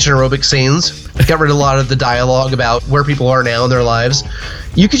the kitchen aerobic scenes, got rid of a lot of the dialogue about where people are now in their lives,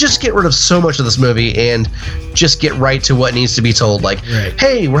 you could just get rid of so much of this movie and just get right to what needs to be told. Like,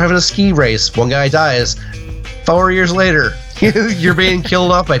 hey, we're having a ski race. One guy dies. 4 years later, you're being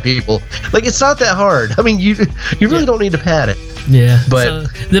killed off by people. Like, it's not that hard. I mean, you really don't need to pad it. Yeah, but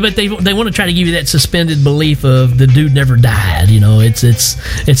they want to try to give you that suspended belief of the dude never died. It's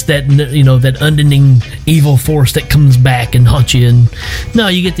that that unending evil force that comes back and haunts you. And no,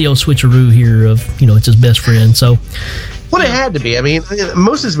 you get the old switcheroo here of it's his best friend. So, well, it had to be. I mean,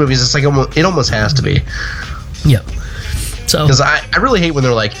 most of these movies, it's like it almost has to be. Yeah. Because I really hate when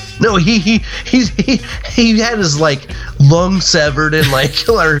they're like, no, he had his like lung severed and like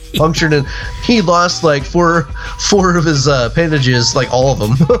punctured and he lost like four of his appendages, like all of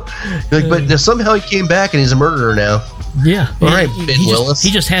them. Like, but somehow he came back and he's a murderer now. Yeah. All right, Ben Willis. He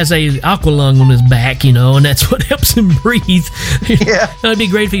just has a aqua lung on his back, and that's what helps him breathe. Yeah. It'd be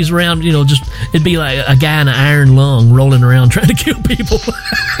great if he's around, it'd be like a guy in an iron lung rolling around trying to kill people.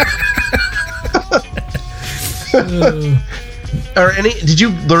 Did you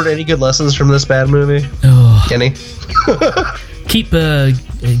learn any good lessons from this bad movie? Kenny? Keep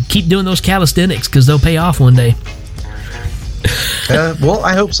doing those calisthenics because they'll pay off one day. Well,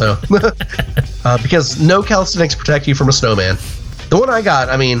 I hope so. Because no calisthenics protect you from a snowman. The one I got,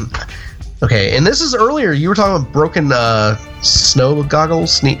 I mean, okay, and this is earlier. You were talking about broken snow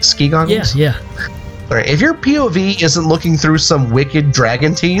goggles, ski goggles? Yeah. All right, if your POV isn't looking through some wicked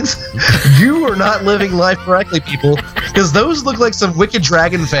dragon teeth, you are not living life correctly, people, because those look like some wicked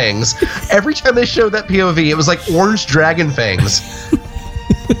dragon fangs. Every time they showed that POV, it was like orange dragon fangs.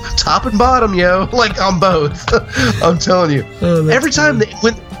 Top and bottom, yo, like on both. I'm telling you. Every time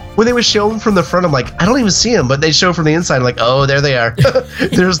when they were shown from the front, I'm like, I don't even see them, but they show from the inside. I'm like, oh, there they are.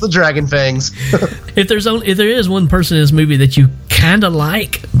 There's the dragon fangs. If there is one person in this movie that you kind of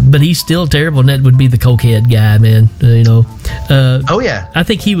like, but he's still terrible, and that would be the cokehead guy, man. Oh yeah, I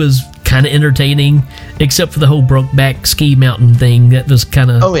think he was kind of entertaining, except for the whole Brokeback ski mountain thing. That was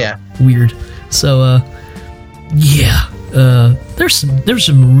kind of weird. So there's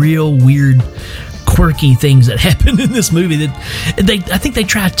some real weird, quirky things that happen in this movie that I think they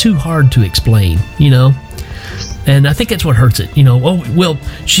try too hard to explain, and I think that's what hurts it. Oh well,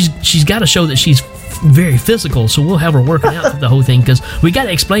 she's got to show that she's very physical, so we'll have her working out the whole thing because we got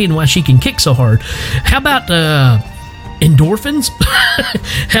to explain why she can kick so hard. How about endorphins?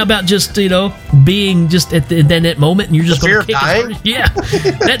 How about just being just at that moment and you're just going to kick it? Yeah,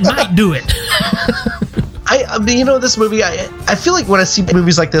 that might do it. I mean, this movie, I feel like when I see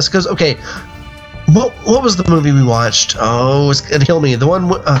movies like this, because okay, What was the movie we watched? Oh, it killed me. The one.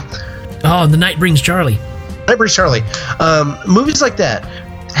 The Night Brings Charlie. Night Brings Charlie. Movies like that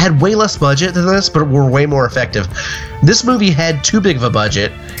had way less budget than this, but were way more effective. This movie had too big of a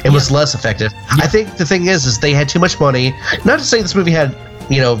budget and was less effective. I think the thing is they had too much money. Not to say this movie had,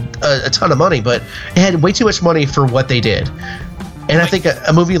 a ton of money, but it had way too much money for what they did. And I think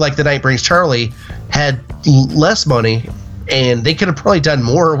a movie like The Night Brings Charlie had less money, and they could have probably done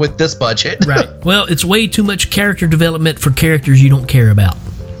more with this budget. Right. Well, it's way too much character development for characters you don't care about.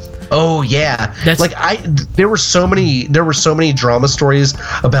 Oh yeah, there were so many drama stories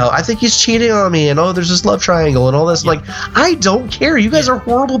about I think he's cheating on me and there's this love triangle and all this. Yeah. Like, I don't care. You guys are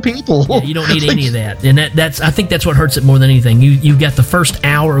horrible people. Yeah, you don't need any of that. And I think that's what hurts it more than anything. You got the first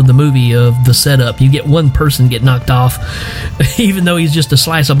hour of the movie of the setup. You get one person get knocked off, even though he's just a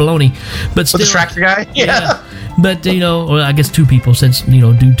slice of bologna. But still, the tractor guy. Yeah. But I guess two people since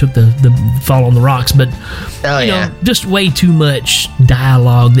dude took the fall on the rocks. But just way too much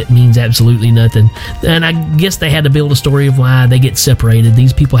dialogue that means absolutely nothing. And I guess they had to build a story of why they get separated.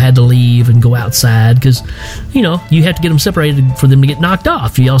 These people had to leave and go outside because you have to get them separated for them to get knocked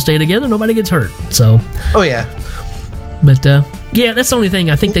off. If y'all stay together, nobody gets hurt. So. Oh yeah. But that's the only thing.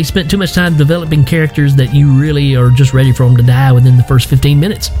 I think they spent too much time developing characters that you really are just ready for them to die within the first 15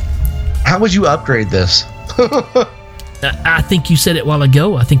 minutes. How would you upgrade this? I think you said it a while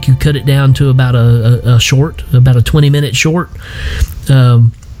ago. I think you cut it down to about about a 20-minute short.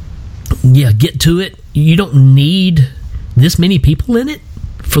 Get to it. You don't need this many people in it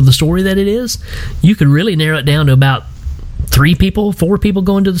for the story that it is. You could really narrow it down to about 4 people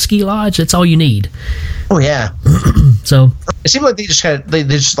going to the ski lodge. That's all you need. Oh yeah. So it seemed like they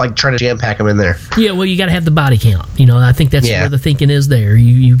just like trying to jam pack them in there. Yeah, well, you got to have the body count. I think that's where the thinking is. There,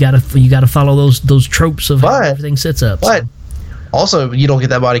 you got to follow those tropes of how everything sets up. But also, you don't get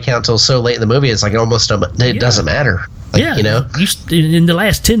that body count till so late in the movie. It's like it doesn't matter. Like, in the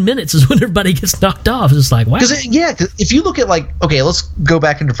last 10 minutes is when everybody gets knocked off. It's just like, wow. Because if you look at let's go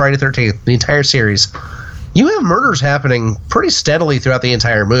back into Friday the 13th, the entire series. You have murders happening pretty steadily throughout the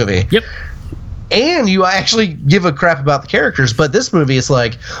entire movie. Yep. And you actually give a crap about the characters, but this movie is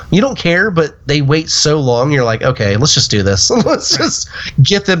like, you don't care, but they wait so long, you're like, okay, let's just do this. Let's just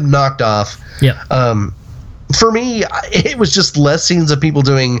get them knocked off. Yeah. For me, it was just less scenes of people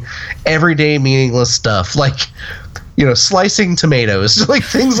doing everyday meaningless stuff, like, slicing tomatoes, like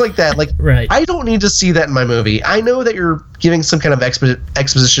things like that. Like, right. I don't need to see that in my movie. I know that you're giving some kind of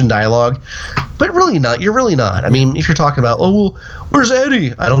exposition dialogue, but really not. You're really not. I mean, if you're talking about, where's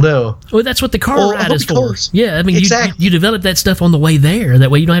Eddie? I don't know. Well, that's what the car ride is for. Yeah, I mean, exactly. you develop that stuff on the way there.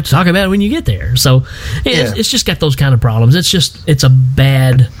 That way you don't have to talk about it when you get there. So it's just got those kind of problems. It's a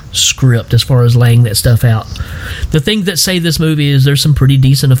bad script as far as laying that stuff out. The thing that save this movie is there's some pretty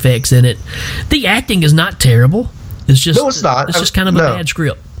decent effects in it. The acting is not terrible. It's just no, it's not. It's just kind of a bad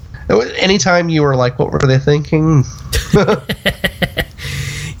script. Anytime you were like, what were they thinking?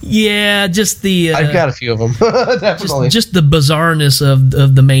 Yeah, just the... I've got a few of them, definitely. Just the bizarreness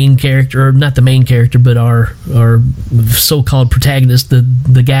of the main character, or not the main character, but our so-called protagonist,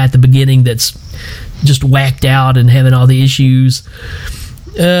 the guy at the beginning that's just whacked out and having all the issues.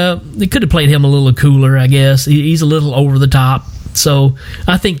 They could have played him a little cooler, I guess. He's a little over the top. So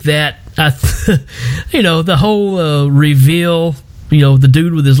I think that, the whole reveal... the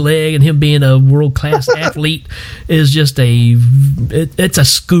dude with his leg and him being a world-class athlete is just it's a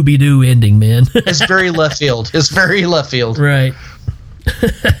Scooby-Doo ending, man. It's very left field. Right.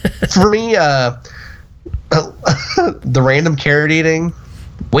 For me, the random carrot eating,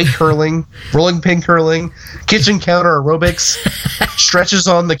 weight curling, rolling pin curling, kitchen counter aerobics, stretches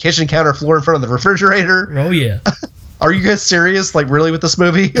on the kitchen counter floor in front of the refrigerator. Oh, yeah. Are you guys serious? Like, really, with this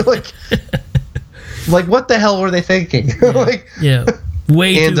movie? Like, what the hell were they thinking?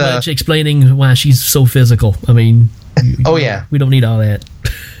 Way too much explaining why she's so physical. I mean, we don't need all that.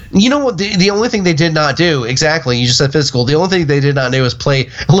 You know what? The only thing they did not do, exactly, you just said physical. The only thing they did not do is play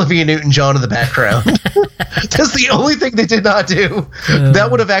Olivia Newton-John in the background. That's the only thing they did not do. That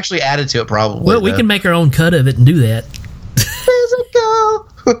would have actually added to it, probably. Well, we can make our own cut of it and do that. Physical.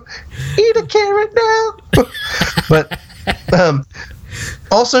 Eat a carrot now. But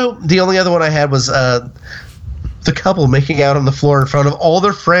also, the only other one I had was the couple making out on the floor in front of all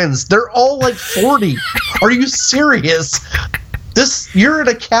their friends. They're all like 40. Are you serious? You're in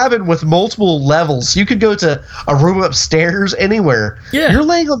a cabin with multiple levels. You could go to a room upstairs, anywhere. Yeah. You're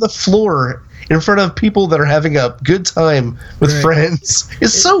laying on the floor in front of people that are having a good time with friends.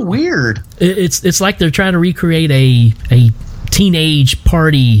 It's so weird. It's like they're trying to recreate a teenage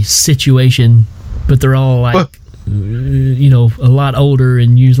party situation, but they're all like a lot older,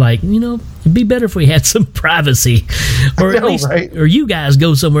 and you're like, it'd be better if we had some privacy, or at least, right? Or you guys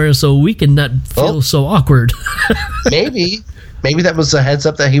go somewhere so we can not feel so awkward. maybe that was a heads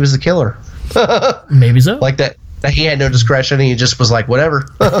up that he was the killer. Maybe so. Like that he had no discretion. And he just was like, whatever.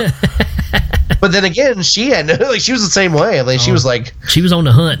 But then again, she had she was the same way. I mean, she was like, she was on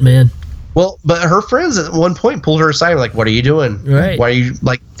the hunt, man. Well, but her friends at one point pulled her aside, like, "What are you doing? Right. Why are you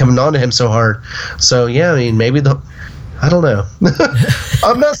like coming on to him so hard?" So yeah, I mean, maybe I don't know.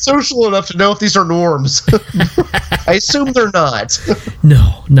 I'm not social enough to know if these are norms. I assume they're not.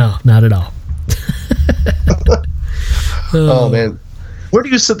 No, not at all. Oh man, where do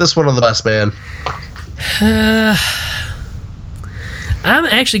you sit this one on the bus, man? I'm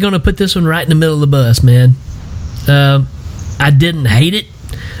actually going to put this one right in the middle of the bus, man. I didn't hate it.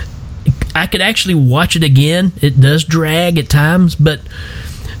 I could actually watch it again. It does drag at times, but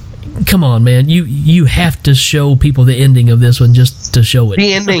come on, man. You have to show people the ending of this one just to show it.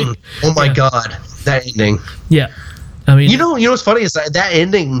 The ending. Oh my God, that ending. Yeah. I mean, you know what's funny is that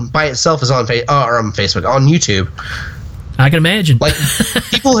ending by itself is on Facebook, on YouTube. I can imagine. Like,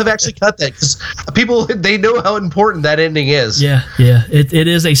 people have actually cut that because people, they know how important that ending is. Yeah. It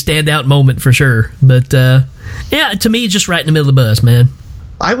is a standout moment for sure. But yeah, to me, it's just right in the middle of the bus, man.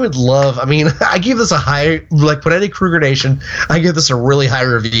 I would love, I mean, I give this a high, like Put Any Kruger Nation, I give this a really high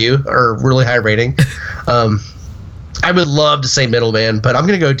review or really high rating. I would love to say middleman, but I'm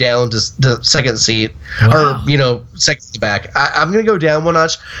going to go down to the second seat. Wow. Or, second to back. I'm going to go down one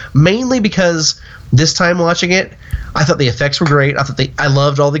notch, mainly because this time watching it, I thought the effects were great. I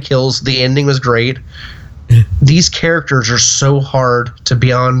loved all the kills. The ending was great. These characters are so hard to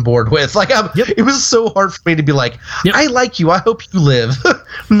be on board with. Like, it was so hard for me to be like, I like you. I hope you live.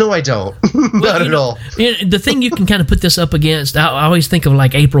 No, I don't. Not at all. The thing you can kind of put this up against, I always think of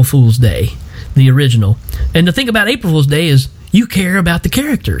like April Fool's Day, the original. And the thing about April Fool's Day is you care about the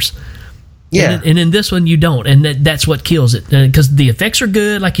characters. Yeah. And in this one, you don't. And that's what kills it. Because the effects are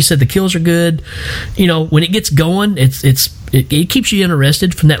good. Like you said, the kills are good. When it gets going, it keeps you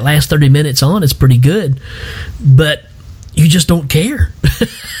interested from that last 30 minutes on. It's pretty good. But you just don't care.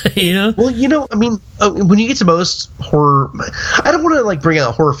 Well, I mean, when you get to most horror, I don't want to like bring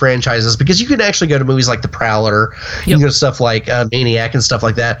out horror franchises because you can actually go to movies like The Prowler, you can go to stuff like Maniac and stuff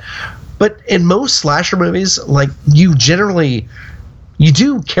like that. But in most slasher movies, like you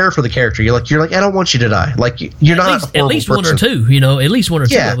do care for the character. You're like, I don't want you to die. Like you're not at least one or two. At least one or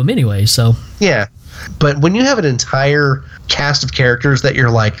two of them anyway. So yeah. But when you have an entire cast of characters that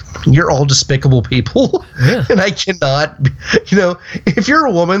you're like, you're all despicable people, and I cannot, if you're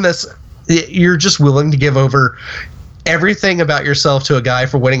a woman you're just willing to give over everything about yourself to a guy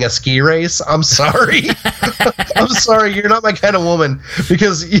for winning a ski race, I'm sorry. I'm sorry, you're not my kind of woman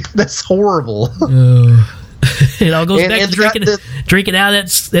because that's horrible. It all goes back to drinking out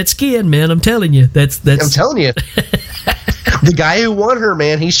of that skin, man. I'm telling you, that's. I'm telling you, the guy who won her,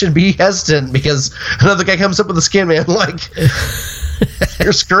 man, he should be hesitant because another guy comes up with the skin, man. Like,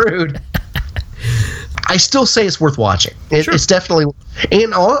 you're screwed. I still say it's worth watching. It's definitely,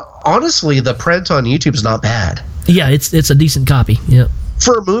 and honestly, the print on YouTube is not bad. Yeah, it's a decent copy. Yeah.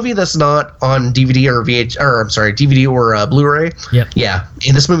 For a movie that's not on DVD or DVD or Blu-ray. Yeah,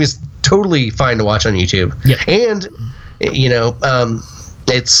 and this movie is totally fine to watch on YouTube. Yeah, and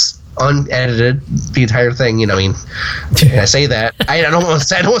it's unedited, the entire thing. I mean, I say that I don't want to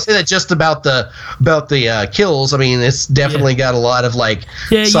say that just about the kills. I mean, it's definitely got a lot of like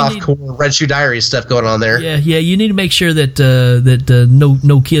softcore Red Shoe Diaries stuff going on there. Yeah. You need to make sure that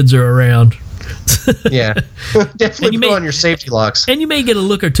no kids are around. Yeah, definitely put on your safety locks. And you may get a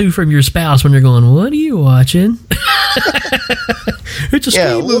look or two from your spouse when you're going, "What are you watching?" It's a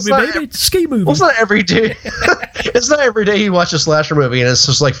ski movie, baby. It's a ski movie. Well, it's not every day. It's not every day you watch a slasher movie and it's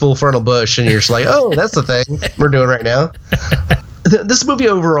just like full frontal bush, and you're just like, "Oh, that's the thing we're doing right now." This movie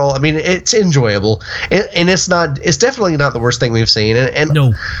overall, I mean, it's enjoyable, and it's not. It's definitely not the worst thing we've seen. And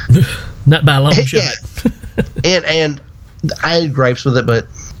no, not by a long shot. And I had gripes with it, but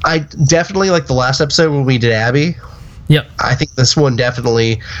I definitely like the last episode when we did Abby. Yep. I think this one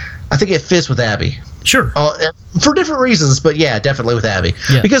definitely, I think it fits with Abby. Sure. For different reasons, but yeah, definitely with Abby.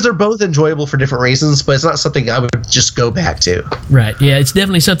 Yeah. Because they're both enjoyable for different reasons, but it's not something I would just go back to. Right. Yeah, it's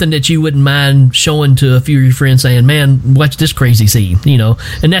definitely something that you wouldn't mind showing to a few of your friends saying, "Man, watch this crazy scene,"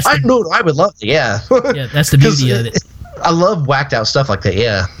 And that's... I would love to, yeah. Yeah, that's the beauty of it. I love whacked out stuff like that,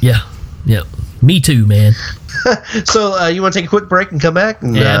 yeah. Yeah. Me too, man. So, you want to take a quick break and come back?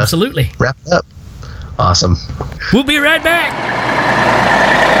 And, absolutely. Wrap it up. Awesome. We'll be right back.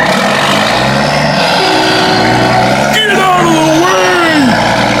 Get out of the way!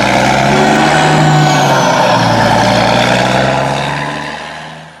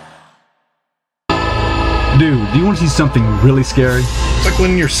 something really scary? It's like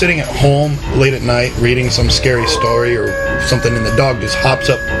when you're sitting at home late at night reading some scary story or something, and the dog just hops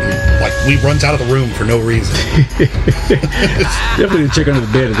up and runs out of the room for no reason. Definitely check under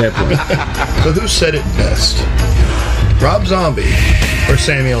the bed at that point. So who said it best? Rob Zombie or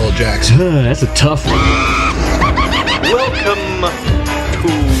Samuel L. Jackson? That's a tough one. Welcome to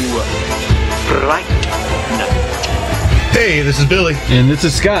Brighton. Hey, this is Billy. And this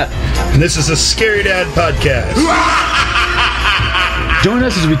is Scott. And this is a Scary Dad podcast. Join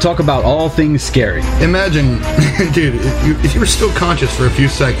us as we talk about all things scary. Imagine, dude, if you were still conscious for a few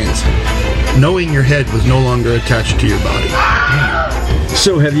seconds, knowing your head was no longer attached to your body.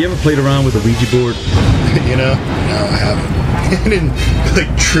 So, have you ever played around with a Ouija board? You know? No, I haven't. In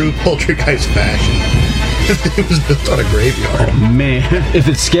true poltergeist fashion. It was built on a graveyard. Oh, man. If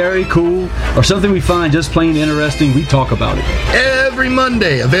it's scary, cool, or something we find just plain interesting, we talk about it. Every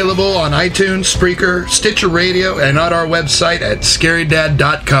Monday, available on iTunes, Spreaker, Stitcher Radio, and on our website at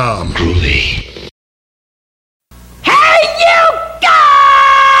scarydad.com. Groovy. Hey, you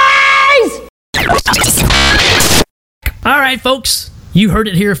guys! All right, folks, you heard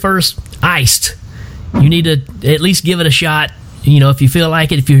it here first. ICED. You need to at least give it a shot. You know, if you feel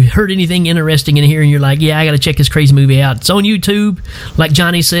like it, if you heard anything interesting in here and you're like, yeah, I got to check this crazy movie out. It's on YouTube, like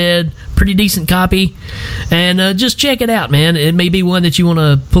Johnny said, pretty decent copy. And just check it out, man. It may be one that you want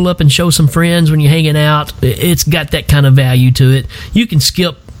to pull up and show some friends when you're hanging out. It's got that kind of value to it. You can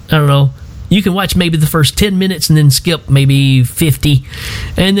skip, I don't know, you can watch maybe the first 10 minutes and then skip maybe 50.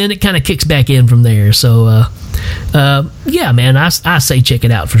 And then it kind of kicks back in from there. So, yeah, man, I say check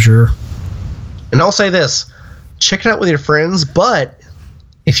it out for sure. And I'll say this. Check it out with your friends, but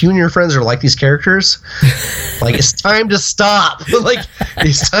if you and your friends are like these characters, it's time to stop.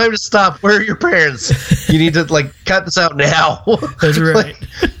 It's time to stop. Where are your parents? You need to cut this out now. That's right.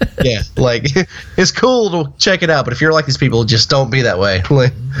 Yeah, it's cool to check it out, but if you're like these people, just don't be that way.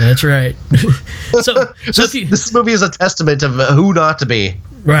 That's right. So this movie is a testament of who not to be.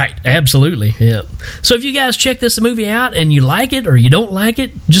 Right, absolutely, yeah. So if you guys check this movie out and you like it or you don't like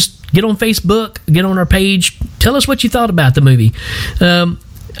it, just get on Facebook, get on our page, tell us what you thought about the movie.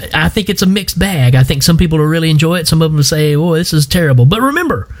 I think it's a mixed bag. I think some people will really enjoy it. Some of them will say, oh, this is terrible. But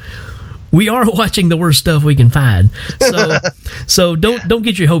remember, we are watching the worst stuff we can find. So don't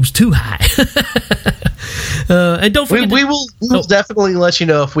get your hopes too high. And don't forget we will definitely let you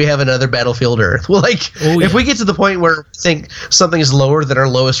know if we have another Battlefield Earth. If we get to the point where we think something is lower than our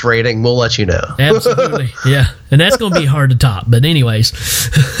lowest rating, we'll let you know. Absolutely, yeah. And that's going to be hard to top. But anyways,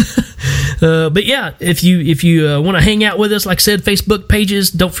 but yeah, if you want to hang out with us, like I said, Facebook pages.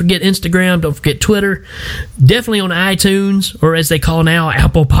 Don't forget Instagram. Don't forget Twitter. Definitely on iTunes, or as they call now,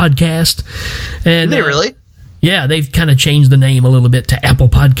 Apple Podcast. And they really. Yeah, they've kind of changed the name a little bit to Apple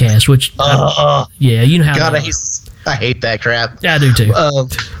Podcast, which yeah, you know how. God, I hate that crap. Yeah, I do too.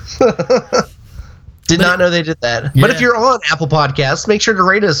 Did not know they did that. Yeah. But if you're on Apple Podcasts, make sure to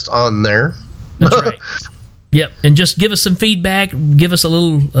rate us on there. That's right. Yep, and just give us some feedback. Give us a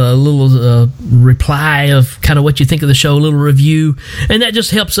little reply of kind of what you think of the show, a little review, and that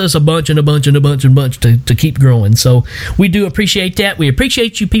just helps us a bunch to keep growing. So we do appreciate that. We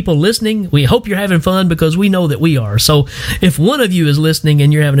appreciate you people listening. We hope you're having fun because we know that we are. So if one of you is listening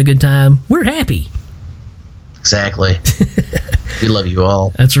and you're having a good time, we're happy. Exactly. We love you all.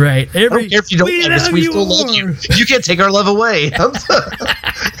 That's right. I don't care if you don't love us. We still love you. You can't take our love away.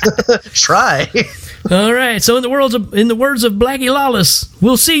 Try. All right. So in the words of Blackie Lawless,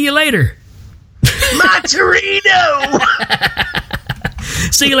 we'll see you later. My Torino.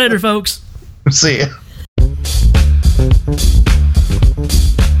 See you later, folks. See ya.